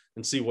bit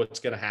and see what's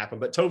going to happen.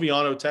 But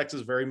Toviano,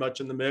 Texas, very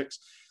much in the mix.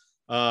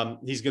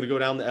 He's going to go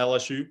down to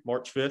LSU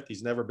March 5th.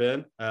 He's never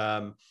been.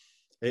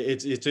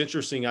 It's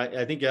interesting.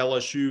 I think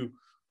LSU,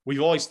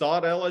 we've always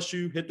thought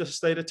LSU hit the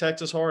state of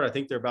Texas hard. I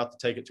think they're about to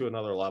take it to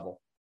another level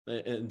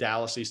in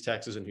Dallas, East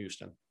Texas, and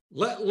Houston.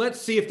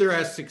 Let's see if they're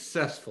as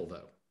successful,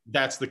 though.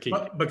 That's the key.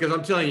 Because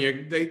I'm telling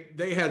you,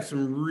 they had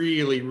some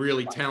really,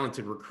 really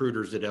talented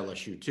recruiters at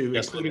LSU too,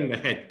 yes, including the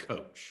head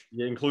coach.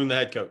 Yeah, including the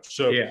head coach.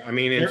 So yeah, I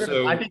mean,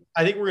 I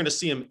think we're going to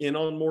see them in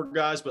on more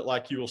guys, but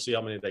like you will see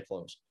how many they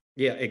close.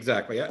 Yeah,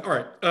 exactly. All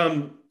right.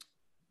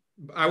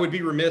 I would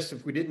be remiss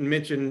if we didn't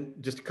mention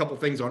just a couple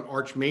things on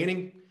Arch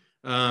Manning.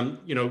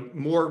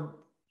 More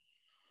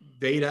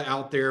data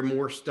out there,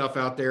 more stuff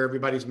out there.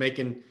 Everybody's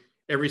making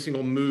every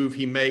single move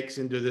he makes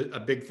into a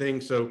big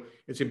thing. So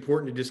it's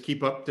important to just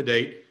keep up to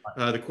date.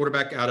 The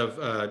quarterback out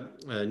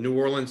of New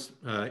Orleans,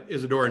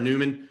 Isadora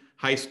Newman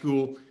High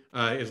School,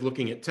 is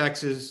looking at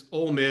Texas,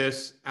 Ole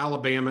Miss,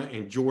 Alabama,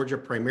 and Georgia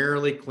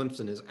primarily.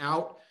 Clemson is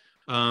out.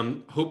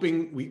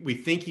 We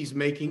think he's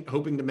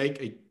hoping to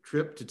make a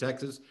trip to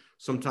Texas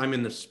sometime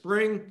in the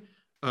spring.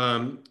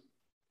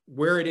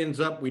 Where it ends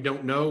up, we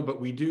don't know,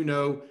 but we do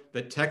know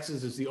that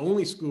Texas is the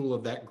only school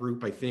of that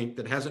group, I think,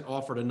 that hasn't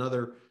offered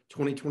another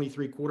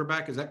 2023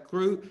 quarterback. Is that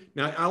true?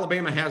 Now,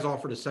 Alabama has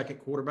offered a second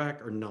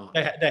quarterback or not?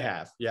 They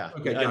have, yeah.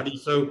 Okay, yeah.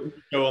 So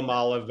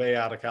Malave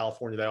out of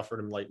California, they offered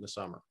him late in the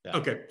summer. Yeah.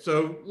 Okay,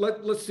 so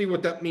let's see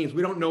what that means.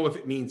 We don't know if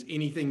it means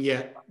anything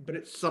yet, but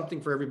it's something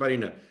for everybody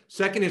to know.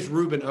 Second is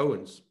Ruben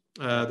Owens,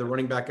 the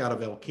running back out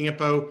of El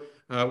Campo.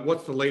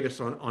 What's the latest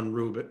on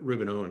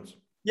Ruben Owens?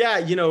 Yeah,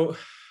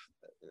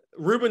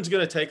 Ruben's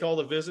going to take all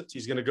the visits.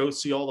 He's going to go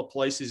see all the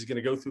places. He's going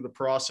to go through the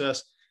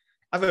process.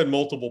 I've had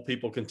multiple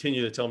people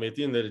continue to tell me at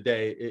the end of the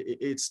day,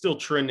 it's still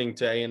trending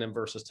to A&M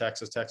versus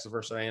Texas, Texas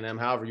versus A&M.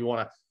 However you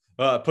want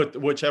to put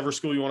whichever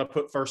school you want to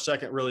put first,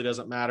 second, really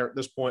doesn't matter at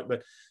this point.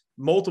 But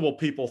multiple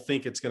people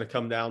think it's going to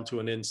come down to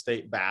an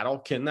in-state battle.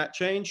 Can that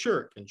change?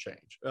 Sure, it can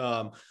change.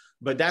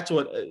 But that's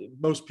what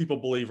most people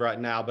believe right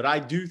now. But I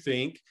do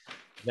think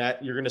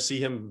that you're going to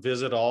see him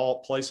visit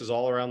all places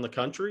all around the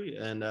country,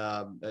 and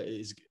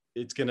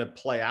it's going to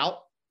play out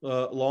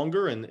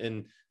longer.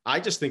 And I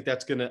just think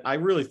I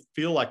really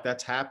feel like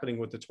that's happening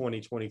with the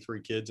 2023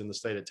 kids in the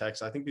state of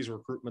Texas. I think these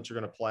recruitments are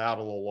going to play out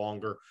a little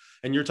longer.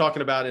 And you're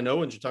talking about in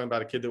Owens, you're talking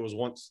about a kid that was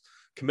once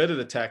committed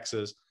to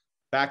Texas,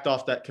 backed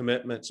off that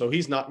commitment. So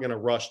he's not going to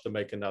rush to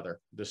make another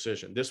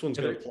decision. This one's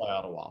going to play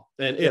out a while.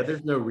 And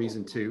there's no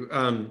reason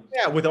to.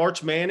 With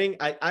Arch Manning,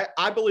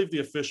 I believe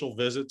the official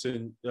visits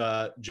in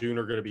June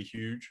are going to be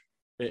huge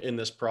in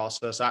this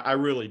process. I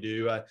really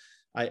do.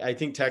 I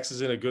think Texas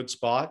is in a good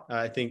spot.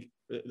 I think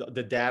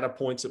the data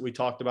points that we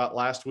talked about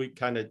last week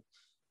kind of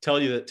tell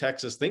you that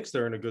Texas thinks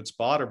they're in a good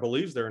spot or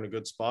believes they're in a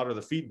good spot, or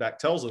the feedback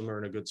tells them they're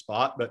in a good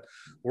spot. But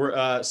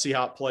we're see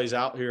how it plays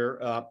out here.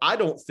 I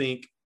don't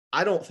think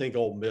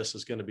Ole Miss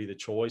is going to be the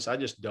choice. I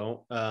just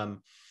don't.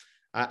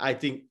 I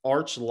think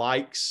Arch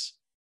likes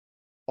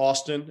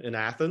Austin and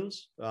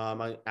Athens.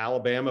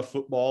 Alabama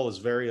football is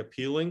very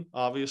appealing,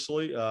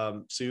 obviously.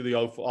 See who the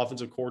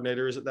offensive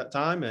coordinator is at that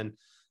time.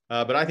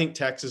 But I think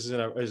Texas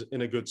is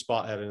in a good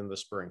spot heading into the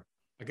spring.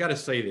 I got to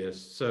say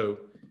this. So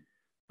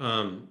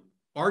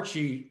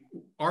Archie,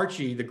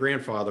 the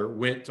grandfather,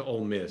 went to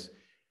Ole Miss.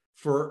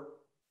 For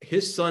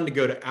his son to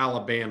go to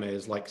Alabama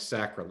is like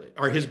sacrilege,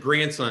 or his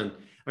grandson.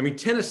 I mean,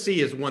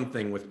 Tennessee is one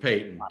thing with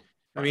Peyton.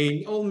 I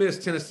mean, Ole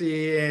Miss,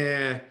 Tennessee,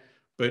 yeah,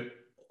 but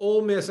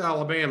Ole Miss,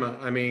 Alabama.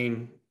 I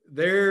mean,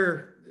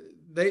 there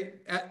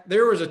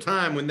was a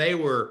time when they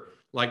were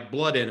like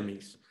blood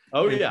enemies.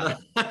 Oh yeah.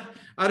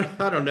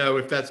 I don't know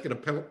if that's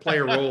going to play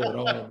a role at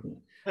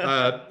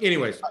all.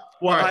 Anyways,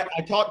 well, right.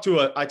 I talked to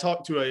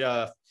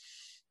a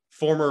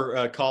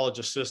former college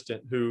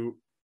assistant who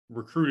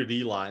recruited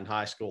Eli in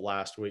high school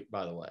last week,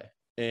 by the way,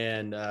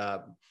 and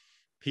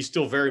he's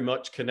still very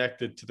much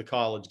connected to the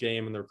college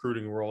game and the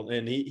recruiting world,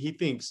 and he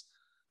thinks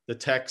the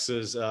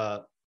Texas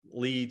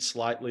lead,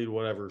 slight lead,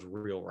 whatever is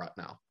real right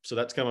now. So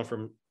that's coming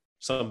from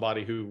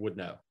somebody who would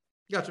know.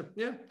 Gotcha.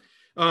 Yeah.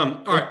 All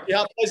right. Yeah,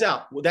 how it plays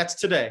out. Well, that's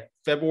today,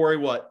 February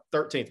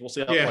 13th. We'll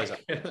see how it plays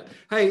out.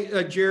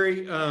 Hey,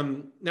 Jerry,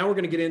 now we're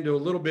going to get into a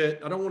little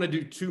bit. I don't want to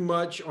do too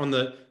much on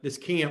this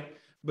camp,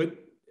 but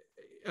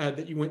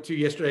that you went to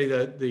yesterday,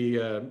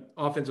 the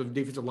offensive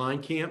defensive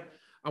line camp.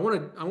 I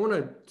want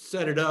to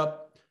set it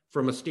up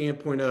from a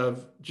standpoint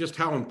of just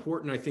how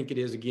important I think it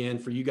is, again,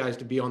 for you guys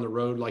to be on the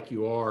road like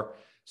you are,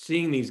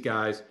 seeing these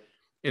guys.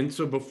 And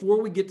so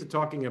before we get to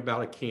talking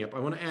about a camp, I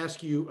want to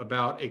ask you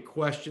about a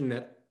question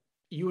that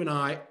you and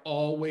I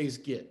always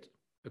get,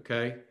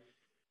 okay?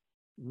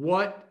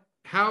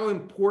 How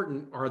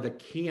important are the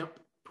camp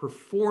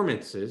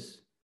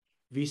performances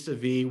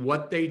vis-a-vis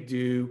what they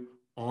do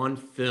on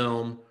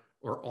film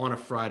or on a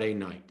Friday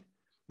night?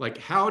 Like,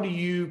 how do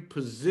you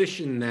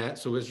position that?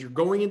 So as you're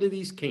going into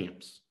these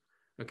camps,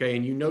 okay,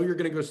 and you know you're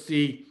going to go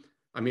see,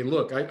 I mean,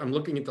 look, I'm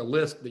looking at the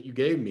list that you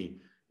gave me.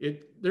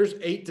 There's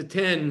 8 to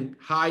 10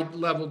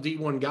 high-level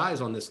D1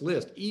 guys on this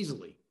list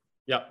easily.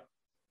 Yep.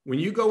 When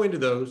you go into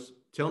those,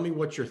 tell me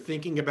what you're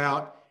thinking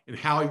about and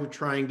how you're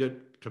trying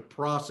to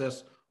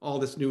process all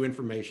this new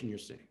information you're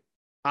seeing.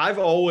 I've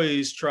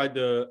always tried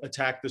to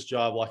attack this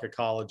job like a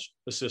college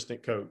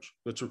assistant coach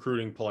that's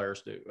recruiting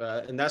players do.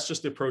 And that's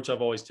just the approach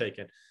I've always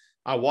taken.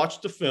 I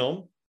watched the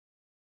film.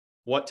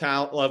 What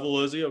talent level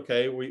is he?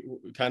 Okay, we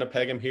kind of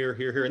peg him here.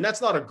 And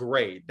that's not a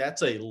grade.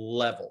 That's a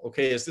level.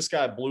 Okay, is this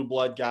guy a blue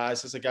blood guy?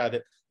 Is this a guy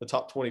that the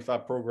top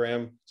 25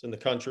 programs in the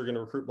country are going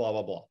to recruit, blah,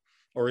 blah, blah?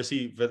 Or is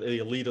he the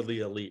elite of the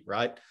elite,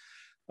 right?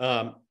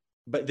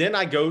 But then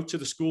I go to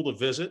the school to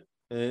visit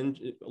and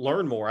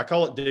learn more. I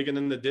call it digging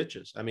in the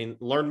ditches. I mean,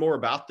 learn more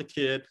about the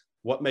kid,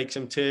 what makes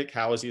him tick,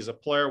 how is he as a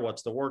player,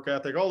 what's the work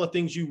ethic, all the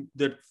things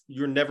that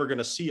you're never going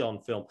to see on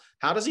film.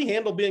 How does he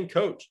handle being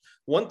coached?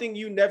 One thing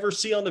you never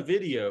see on the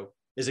video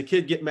is a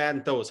kid get mad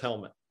and throw his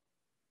helmet.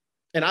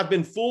 And I've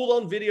been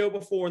fooled on video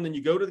before, and then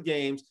you go to the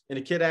games and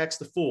a kid acts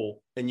the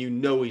fool and you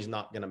know he's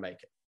not going to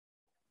make it.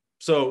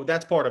 So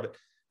that's part of it.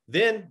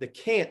 Then the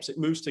camps, it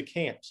moves to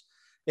camps.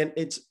 And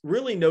it's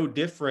really no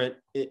different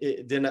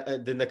than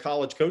the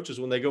college coaches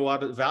when they go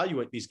out and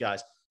evaluate these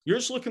guys. You're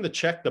just looking to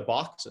check the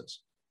boxes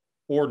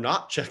or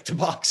not check the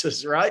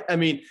boxes, right? I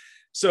mean,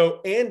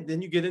 and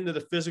then you get into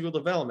the physical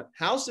development.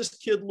 How's this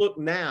kid look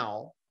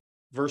now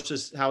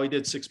versus how he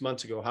did 6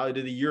 months ago, how he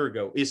did a year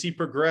ago? Is he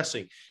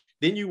progressing?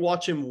 Then you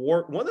watch him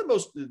work. One of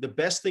the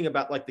best thing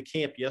about like the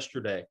camp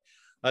yesterday,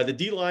 the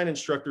D-line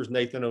instructor is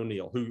Nathan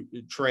O'Neill, who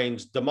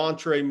trains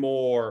DeMontre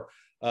Moore,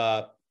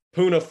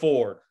 Poona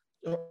Ford,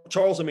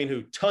 Charles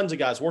who tons of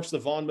guys, works the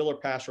Von Miller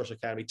Pass Rush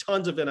Academy,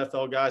 tons of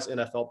NFL guys,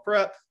 NFL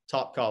prep,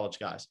 top college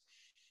guys.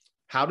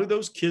 How do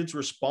those kids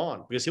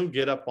respond? Because he'll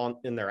get up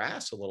in their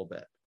ass a little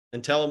bit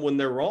and tell them when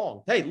they're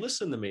wrong. Hey,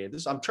 listen to me.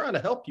 I'm trying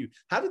to help you.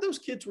 How do those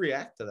kids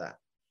react to that?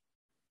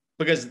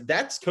 Because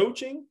that's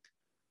coaching,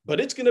 but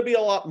it's going to be a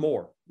lot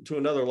more to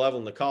another level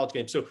in the college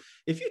game. So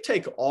if you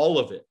take all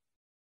of it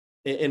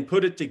and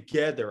put it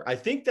together, I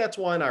think that's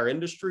why in our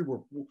industry,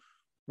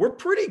 we're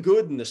pretty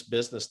good in this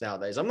business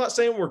nowadays. I'm not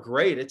saying we're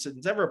great. It's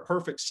never a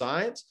perfect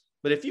science,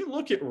 but if you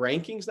look at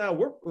rankings now,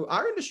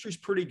 our industry's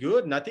pretty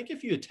good. And I think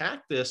if you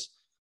attack this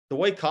the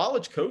way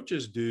college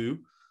coaches do,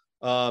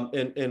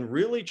 and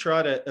really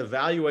try to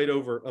evaluate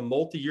over a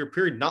multi-year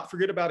period, not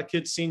forget about a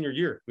kid's senior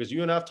year, because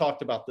you and I've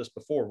talked about this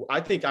before.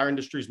 I think our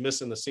industry's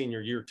missing the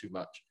senior year too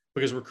much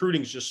because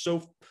recruiting is just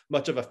so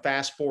much of a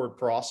fast forward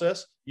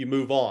process. You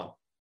move on.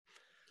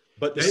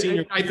 But the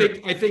senior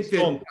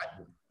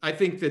I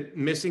think that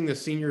missing the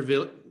senior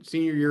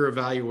year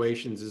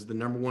evaluations is the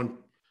number one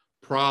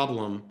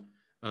problem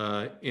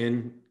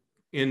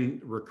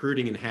in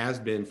recruiting, and has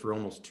been for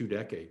almost 2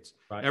 decades.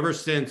 Right. Ever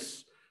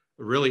since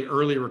really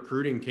early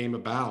recruiting came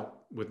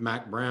about with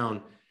Mack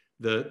Brown,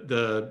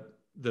 the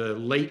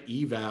late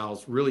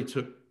evals really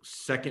took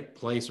second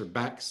place, or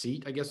back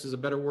seat, I guess is a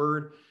better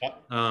word.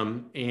 Yep.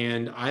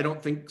 And I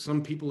don't think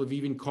some people have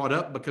even caught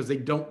up because they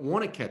don't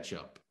want to catch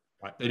up.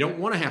 Right. They don't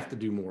want to have to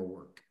do more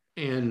work.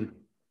 And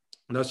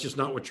that's just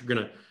not what you're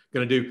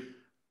gonna do.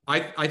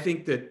 I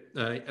think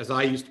that as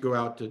I used to go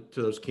out to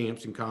those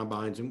camps and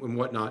combines and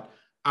whatnot,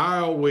 I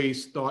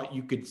always thought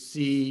you could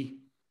see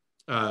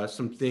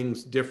some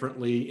things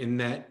differently in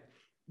that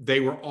they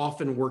were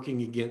often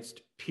working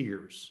against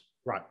peers.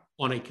 Right.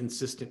 on a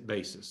consistent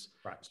basis.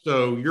 Right.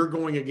 So you're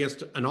going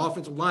against an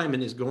offensive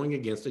lineman is going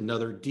against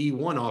another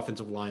D1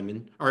 offensive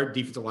lineman or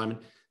defensive lineman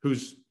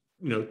who's,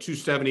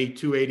 270,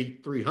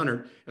 280,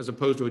 300, as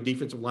opposed to a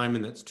defensive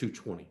lineman that's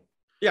 220.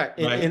 Yeah,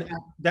 right? and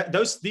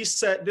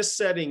this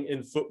setting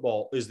in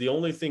football is the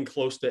only thing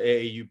close to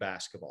AAU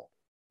basketball,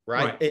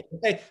 right?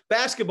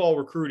 Basketball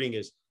recruiting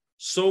is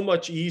so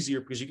much easier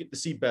because you get to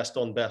see best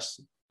on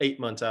best 8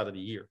 months out of the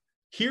year.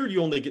 Here,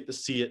 you only get to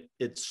see it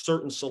at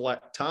certain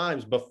select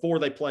times before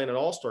they play in an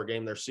all-star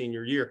game their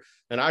senior year.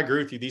 And I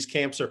agree with you. These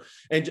camps are,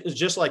 and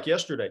just like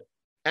yesterday,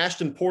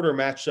 Ashton Porter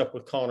matched up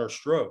with Connor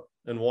Stroh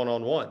in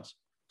one-on-ones.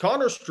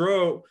 Connor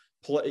Stroh,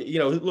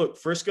 look,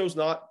 Frisco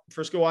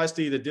ISD,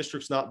 the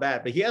district's not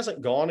bad, but he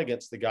hasn't gone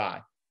against the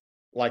guy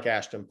like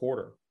Ashton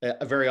Porter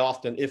very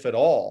often, if at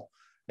all.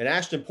 And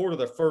Ashton Porter,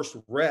 the first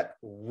rep,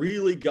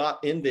 really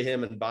got into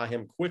him and by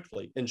him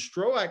quickly. And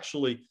Stroh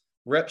actually,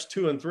 reps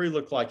 2 and 3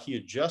 looked like he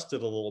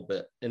adjusted a little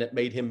bit, and it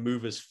made him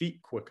move his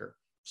feet quicker.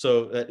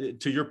 So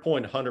to your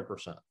point,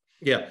 100%.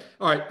 Yeah.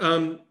 All right.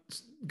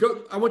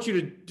 I want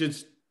you to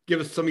just give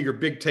us some of your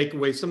big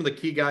takeaways, some of the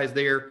key guys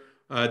there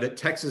that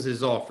Texas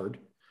has offered.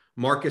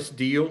 Marcus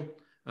Deal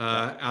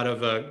out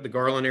of the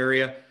Garland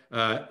area,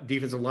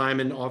 defensive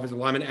lineman, offensive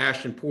lineman.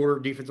 Ashton Porter,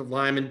 defensive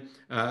lineman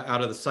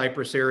out of the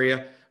Cypress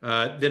area.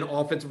 Then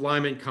offensive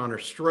lineman Connor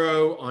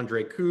Stroh,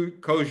 Andre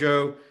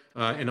Kojo,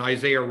 and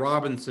Isaiah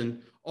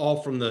Robinson,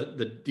 all from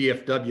the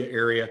DFW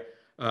area.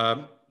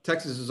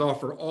 Texas has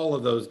offered all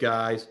of those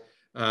guys.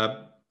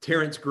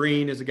 Terrence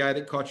Green is a guy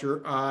that caught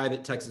your eye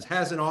that Texas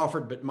hasn't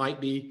offered, but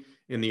might be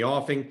in the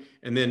offing.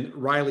 And then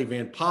Riley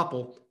Van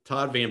Poppel,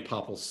 Todd Van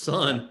Poppel's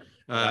son,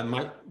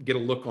 might get a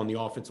look on the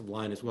offensive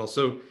line as well.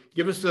 So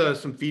give us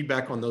some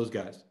feedback on those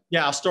guys.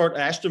 Yeah, I'll start.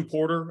 Ashton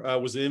Porter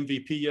was the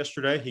MVP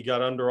yesterday. He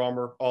got Under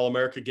Armour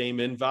All-America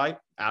game invite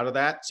out of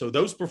that. So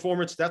those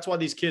performances, that's why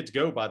these kids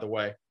go, by the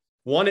way.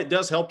 One, it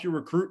does help your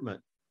recruitment.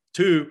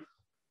 Two,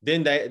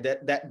 then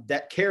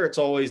that carrot's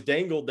always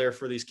dangled there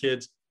for these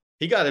kids.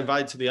 He got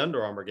invited to the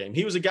Under Armour game.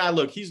 He was a guy,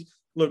 look,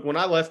 when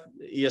I left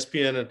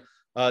ESPN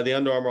and the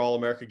Under Armour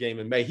All-America game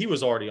in May, he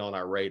was already on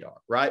our radar,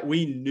 right?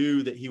 We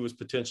knew that he was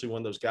potentially one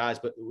of those guys.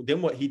 But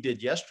then what he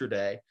did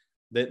yesterday,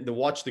 to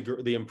watch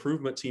the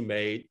improvements he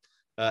made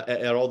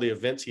at all the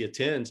events he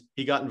attends,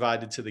 he got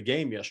invited to the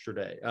game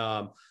yesterday.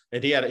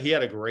 And he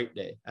had a great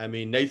day. I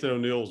mean, Nathan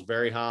O'Neill was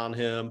very high on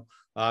him.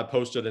 I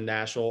posted a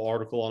national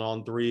article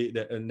on On3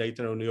 that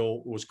Nathan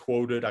O'Neill was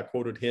quoted. I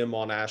quoted him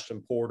on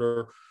Ashton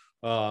Porter,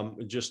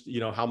 just,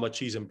 how much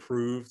he's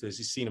improved as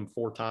he's seen him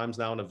 4 times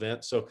now in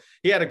events. So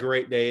he had a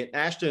great day.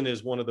 Ashton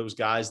is one of those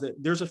guys that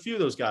there's a few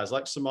of those guys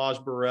like Samaj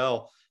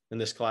Burrell in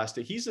this class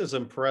that he's as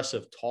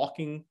impressive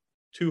talking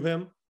to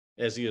him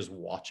as he is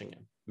watching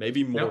him,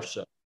 maybe more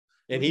so.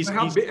 And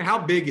how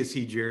big is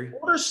he, Jerry?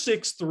 Porter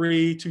 6'3",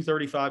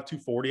 235,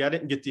 240. I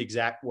didn't get the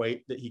exact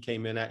weight that he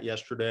came in at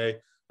yesterday.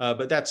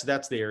 But that's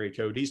the area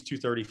code. He's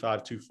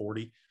 235,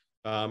 240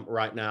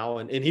 right now.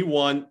 And he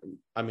won.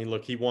 I mean,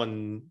 look, he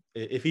won.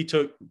 If he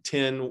took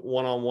 10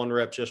 one-on-one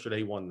reps yesterday,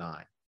 he won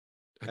 9.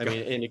 I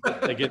mean, and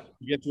he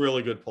gets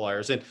really good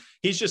players. And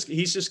he's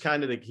just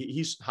kind of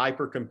he's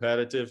hyper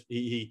competitive.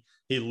 He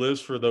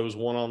lives for those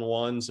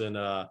one-on-ones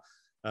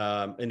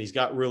and he's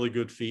got really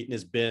good feet, and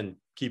his bend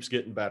keeps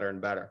getting better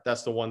and better.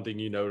 That's the one thing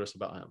you notice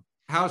about him.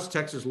 How's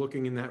Texas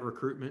looking in that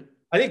recruitment?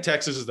 I think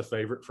Texas is the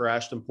favorite for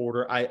Ashton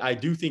Porter. I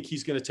do think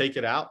he's going to take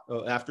it out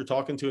after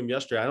talking to him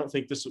yesterday. I don't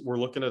think we're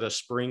looking at a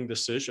spring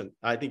decision.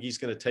 I think he's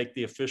going to take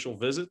the official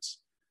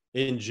visits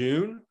in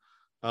June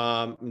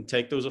and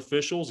take those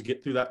officials,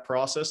 get through that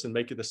process and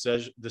make a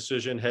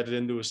decision headed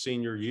into his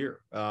senior year.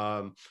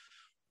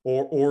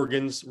 Or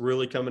Oregon's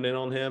really coming in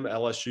on him.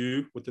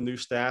 LSU with the new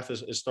staff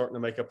is starting to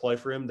make a play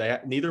for him.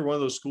 Neither one of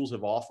those schools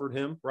have offered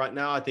him right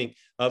now. I think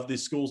of the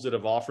schools that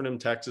have offered him,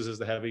 Texas is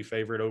the heavy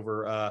favorite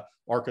over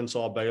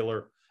Arkansas,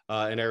 Baylor,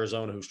 and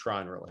Arizona, who's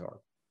trying really hard.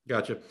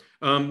 Gotcha.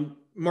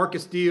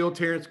 Marcus Deal,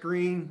 Terrence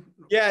Green.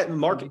 Yeah,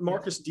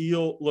 Marcus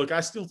Deal. Look, I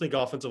still think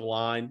offensive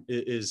line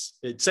is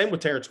same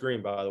with Terrence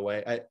Green, by the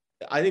way.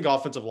 I think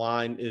offensive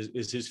line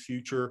is his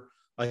future.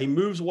 He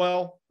moves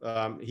well.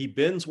 He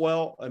bends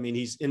well. I mean,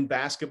 he's in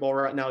basketball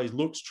right now. He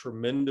looks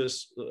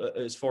tremendous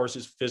as far as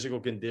his physical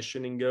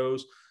conditioning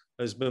goes.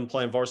 Has been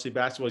playing varsity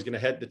basketball. He's going to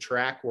head the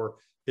track where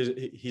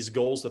his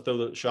goal is to throw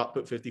the shot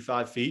put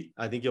 55 feet.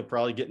 I think he'll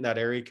probably get in that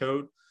area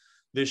code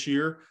this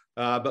year.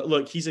 But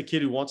look, he's a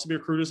kid who wants to be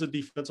recruited as a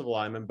defensive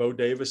lineman. Bo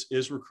Davis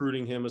is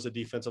recruiting him as a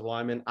defensive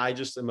lineman. I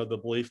just am of the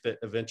belief that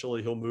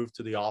eventually he'll move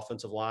to the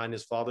offensive line.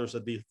 His father's a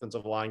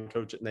defensive line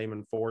coach at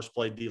Naaman Forest,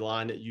 played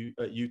D-line at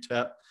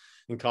UTEP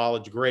in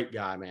college. Great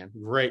guy, man.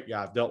 Great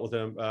guy. I've dealt with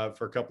him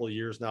for a couple of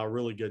years now.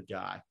 Really good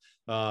guy.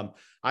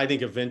 I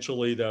think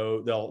eventually,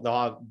 though, they'll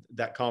have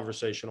that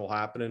conversation will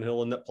happen, and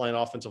he'll end up playing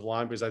offensive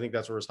line because I think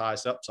that's where his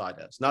highest upside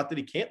is. Not that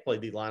he can't play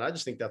D-line. I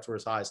just think that's where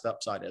his highest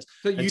upside is.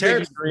 So you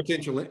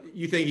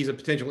think he's a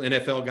potential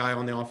NFL guy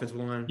on the offensive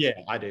line? Yeah,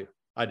 I do.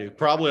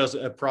 Probably as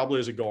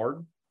a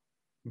guard,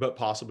 but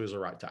possibly as a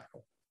right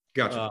tackle.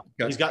 Gotcha.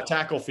 He's got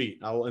tackle feet.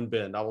 And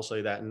bend. I will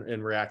say that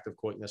in reactive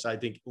quickness. I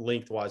think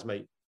lengthwise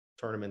may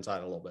turn him inside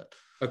a little bit.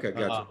 Okay,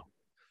 gotcha.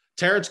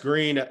 Terrence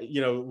Green,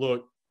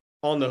 look,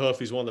 on the hoof,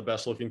 he's one of the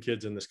best looking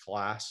kids in this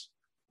class.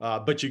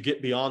 But you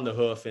get beyond the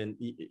hoof and,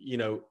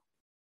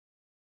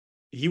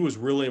 he was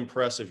really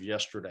impressive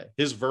yesterday.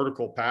 His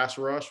vertical pass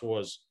rush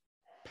was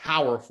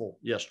powerful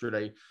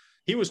yesterday.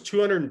 He was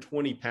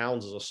 220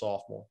 pounds as a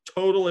sophomore,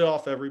 totally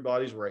off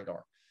everybody's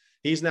radar.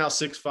 He's now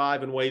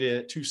 6'5" and weighed in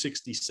at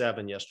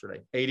 267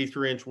 yesterday,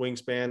 83-inch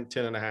wingspan,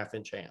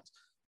 10.5-inch hands.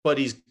 But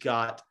he's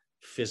got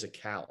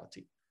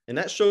physicality. And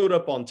that showed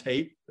up on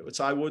tape at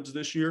Cy Woods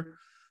this year.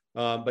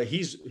 But he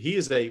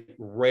is a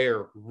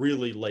rare,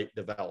 really late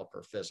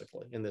developer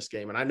physically in this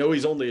game. And I know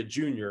he's only a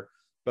junior,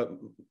 but,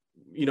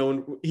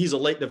 he's a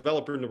late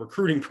developer in the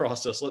recruiting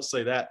process. Let's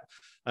say that.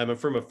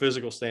 From a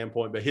physical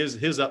standpoint, but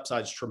his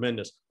upside is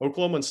tremendous.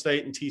 Oklahoma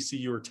State and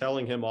TCU are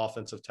telling him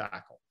offensive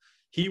tackle.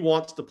 He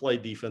wants to play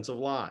defensive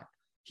line.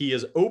 He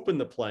is open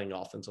to playing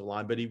offensive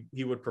line, but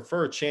he would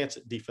prefer a chance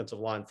at defensive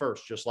line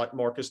first, just like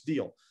Marcus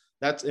Deal.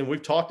 And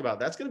we've talked about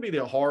that's going to be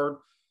the hard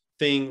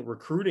thing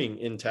recruiting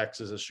in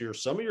Texas this year.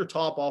 Some of your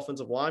top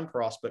offensive line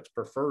prospects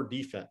prefer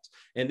defense.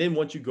 And then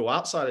once you go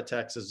outside of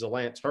Texas,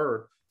 Lance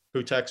Hurd,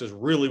 who Texas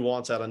really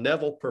wants out of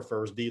Neville,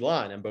 prefers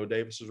D-line, and Bo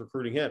Davis is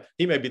recruiting him.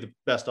 He may be the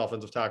best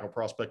offensive tackle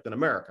prospect in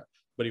America,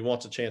 but he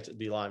wants a chance at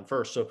D-line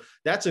first. So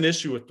that's an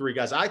issue with three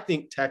guys. I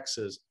think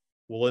Texas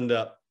will end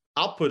up –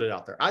 I'll put it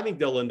out there. I think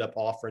they'll end up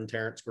offering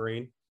Terrence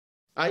Green.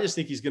 I just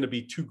think he's going to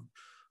be too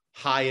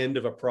high end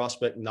of a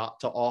prospect not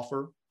to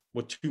offer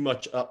with too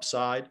much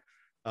upside.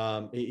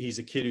 He's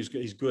a kid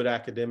he's good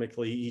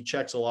academically. He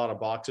checks a lot of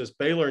boxes.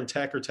 Baylor and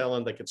Tech are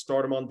telling they could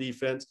start him on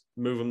defense,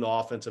 move him to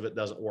offense if it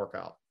doesn't work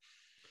out.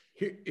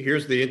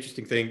 Here's the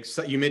interesting thing.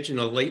 So you mentioned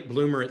a late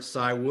bloomer at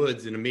Cy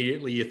Woods, and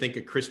immediately you think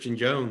of Christian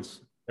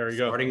Jones. There you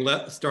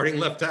go. Starting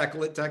left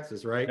tackle at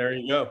Texas, right? There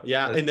you go.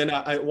 Yeah. And then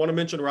I want to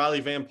mention Riley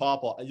Van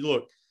Poppel.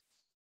 Look,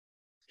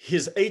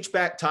 his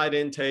H-back tight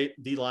end tape,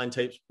 D-line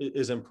tape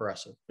is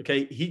impressive.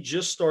 Okay. He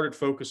just started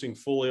focusing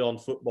fully on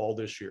football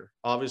this year.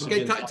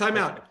 Obviously. Okay. Time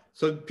out.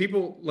 So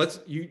people,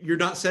 you're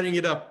not setting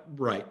it up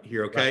right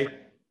here. Okay. Right.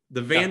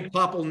 The Van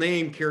Poppel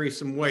name carries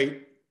some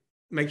weight.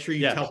 Make sure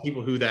you tell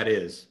people who that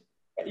is.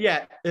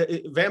 Yeah,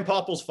 Van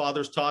Poppel's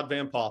father's Todd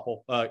Van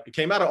Poppel. It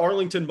came out of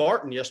Arlington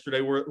Martin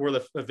yesterday where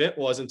the event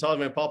was, and Todd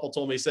Van Poppel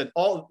told me, he said,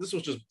 this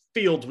was just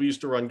fields we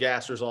used to run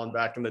gassers on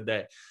back in the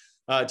day.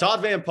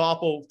 Todd Van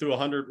Poppel threw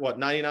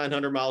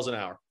 9,900 miles an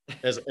hour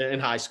in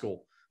high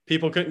school.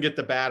 People couldn't get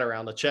the bat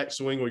around. The check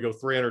swing would go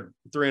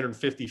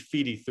 350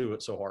 feet. He threw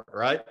it so hard,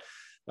 right?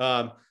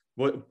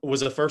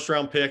 Was a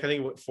first-round pick, I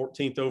think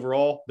 14th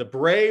overall. The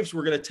Braves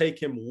were going to take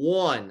him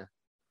 1.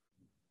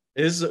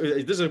 This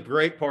is a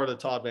great part of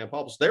the Todd Van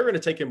Poppel. So they were going to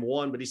take him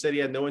 1, but he said he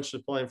had no interest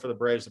in playing for the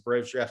Braves. The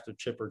Braves drafted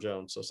Chipper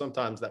Jones. So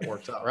sometimes that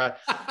works out, right?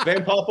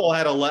 Van Poppel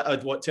had a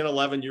 10,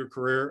 11-year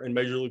career in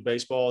Major League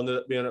Baseball, ended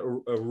up being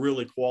a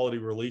really quality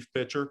relief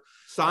pitcher.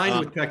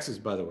 Signed with Texas,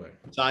 by the way.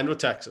 Signed with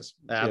Texas.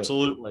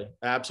 Absolutely. Yes.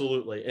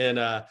 Absolutely.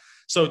 And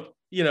so,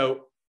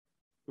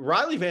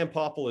 Riley Van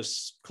Poppel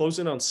is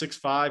closing on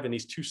 6'5", and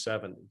he's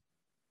 270.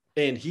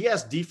 And he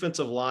has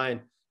defensive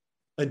line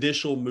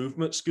initial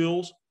movement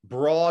skills,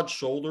 broad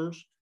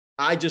shoulders.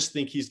 I just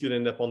think he's going to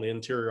end up on the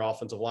interior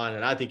offensive line,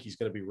 and I think he's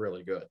going to be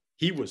really good.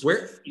 He was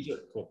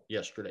physical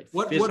yesterday.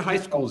 What high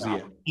school is he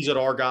at? He's at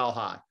Argyle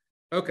High.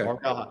 Okay.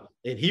 Argyle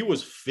High. And he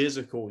was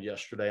physical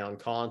yesterday on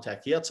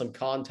contact. He had some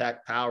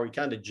contact power. He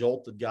kind of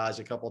jolted guys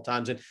a couple of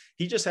times, and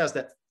he just has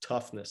that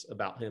toughness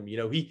about him.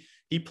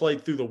 He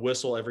played through the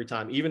whistle every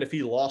time. Even if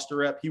he lost a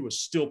rep, he was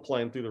still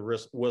playing through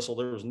the whistle.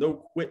 There was no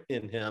quit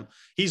in him.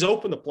 He's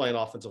open to playing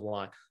offensive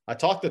line. I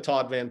talked to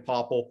Todd Van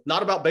Poppel,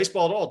 not about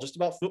baseball at all, just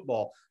about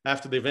football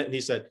after the event. And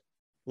he said,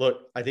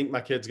 look, I think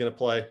my kid's going to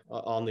play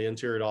on the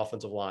interior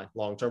offensive line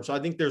long-term. So I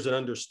think there's an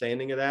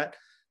understanding of that.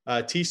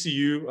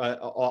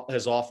 TCU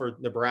has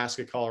offered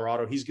Nebraska,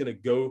 Colorado. He's going to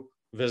go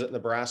visit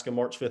Nebraska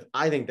March 5th.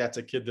 I think that's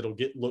a kid that'll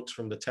get looks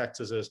from the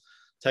Texas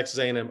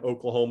A&M,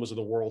 Oklahomas of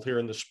the world here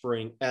in the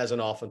spring as an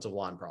offensive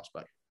line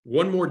prospect.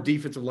 One more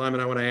defensive lineman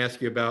I want to ask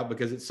you about,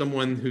 because it's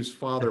someone whose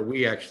father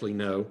we actually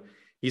know.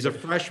 He's a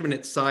freshman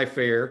at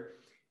Cy-Fair,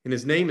 and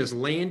his name is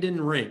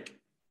Landon Rink.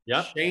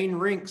 Yeah, Shane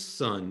Rink's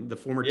son, the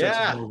former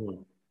Texas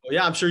Longhorn.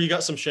 Yeah, I'm sure you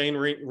got some Shane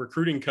Rink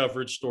recruiting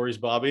coverage stories,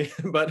 Bobby.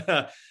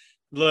 But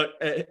look,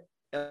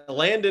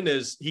 Landon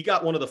he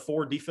got one of the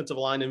 4 defensive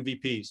line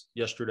MVPs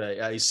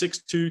yesterday. He's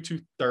 6'2",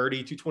 230,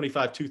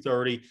 225,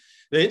 230.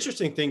 The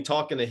interesting thing,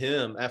 talking to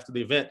him after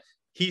the event,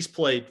 he's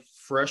played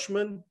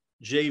freshman,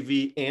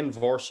 JV, and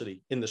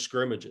varsity in the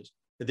scrimmages.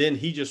 And then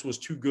he just was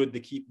too good to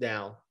keep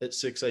down at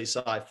 6A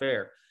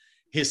Cy-Fair.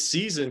 His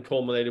season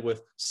culminated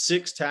with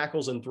 6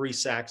 tackles and 3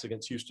 sacks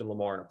against Houston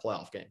Lamar in a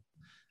playoff game.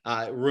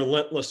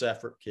 Relentless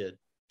effort kid,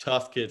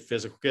 tough kid,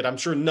 physical kid. I'm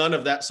sure none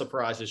of that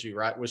surprises you,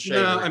 right? With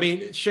Shane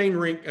Rink. Shane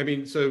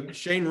Rink. So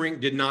Shane Rink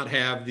did not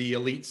have the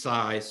elite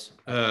size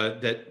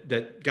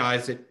that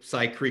guys at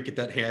Cy Creek at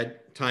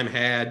that time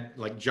had,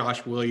 like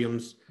Josh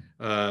Williams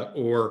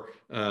or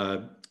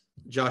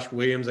Josh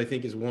Williams, I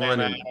think, is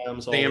one.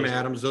 Sam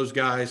Adams, those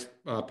guys,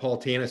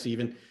 Paul Tanis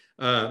even.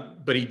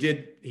 But he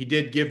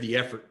did give the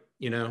effort,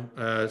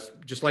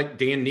 just like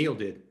Dan Neal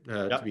did,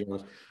 to be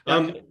honest.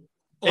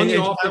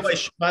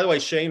 By the way,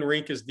 Shane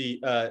Rink is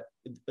the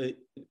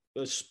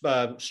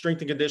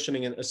strength and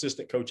conditioning and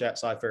assistant coach at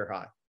Cy-Fair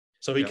High.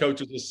 So he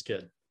coaches this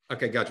kid.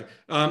 Okay, gotcha.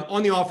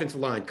 On the offensive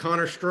line,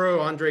 Connor Stroh,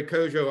 Andre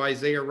Kojo,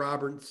 Isaiah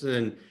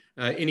Robertson,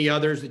 any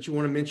others that you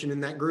want to mention in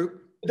that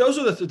group? Those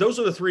are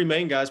the three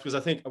main guys, because I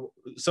think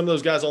some of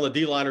those guys on the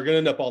D line are going to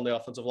end up on the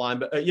offensive line.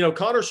 But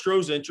Connor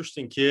Stroh's an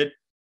interesting kid.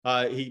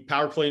 He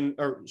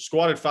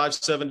squatted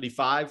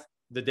 575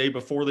 the day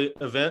before the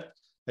event.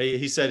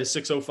 He said his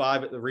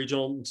 605 at the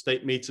regional and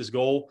state meets his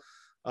goal.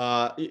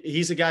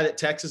 He's a guy that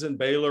Texas and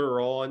Baylor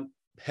are on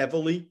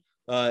heavily.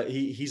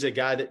 He's a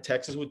guy that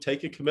Texas would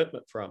take a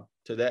commitment from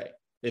today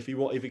if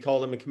he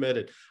called him and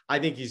committed. I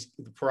think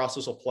the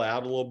process will play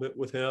out a little bit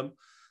with him.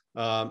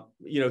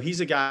 He's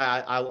a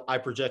guy I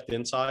project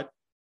inside.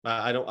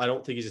 I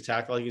don't think he's a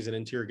tackle. I think he's an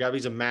interior guy. But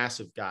he's a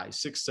massive guy,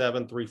 6'7",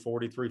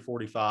 340,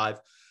 345.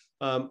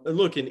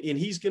 And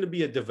he's going to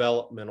be a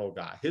developmental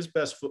guy. His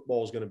best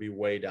football is going to be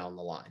way down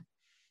the line.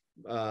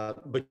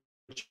 But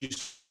you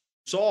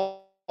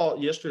saw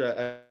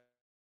yesterday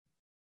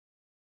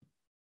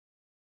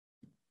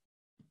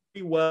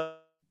well.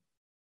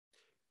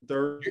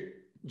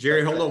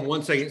 Jerry, hold on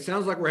one second. It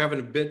sounds like we're having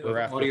a bit of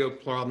audio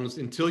problems.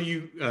 Until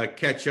you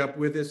catch up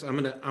with us, I'm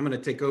gonna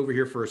take over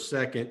here for a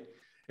second.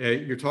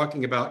 You're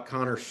talking about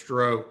Connor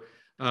Stroh.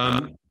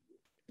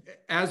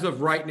 As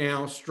of right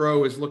now,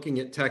 Stroh is looking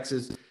at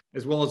Texas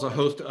as well as a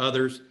host of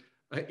others.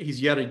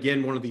 He's yet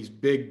again one of these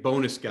big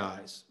bonus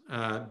guys,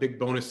 big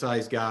bonus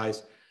size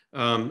guys.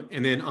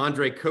 And then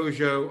Andre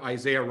Kojo,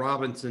 Isaiah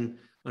Robinson.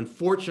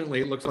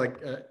 Unfortunately, it looks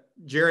like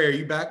Jerry, are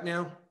you back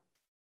now?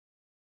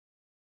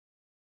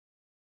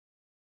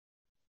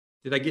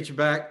 Did I get you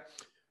back?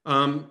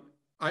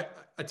 I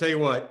tell you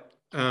what,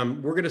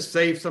 we're going to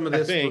save some of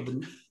this.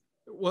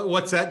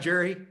 What's that,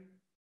 Jerry?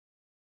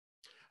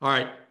 All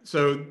right.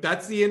 So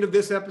that's the end of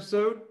this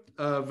episode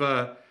of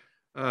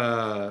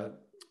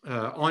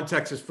On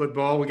Texas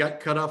Football. We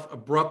got cut off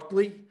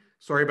abruptly.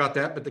 Sorry about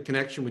that, but the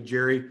connection with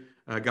Jerry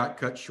got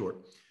cut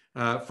short.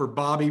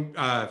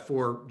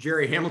 For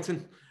Jerry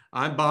Hamilton,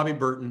 I'm Bobby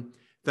Burton.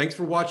 Thanks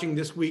for watching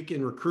This Week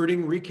in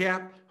Recruiting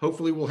Recap.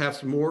 Hopefully we'll have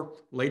some more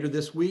later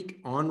this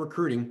week on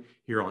recruiting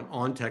here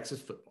on Texas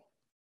Football.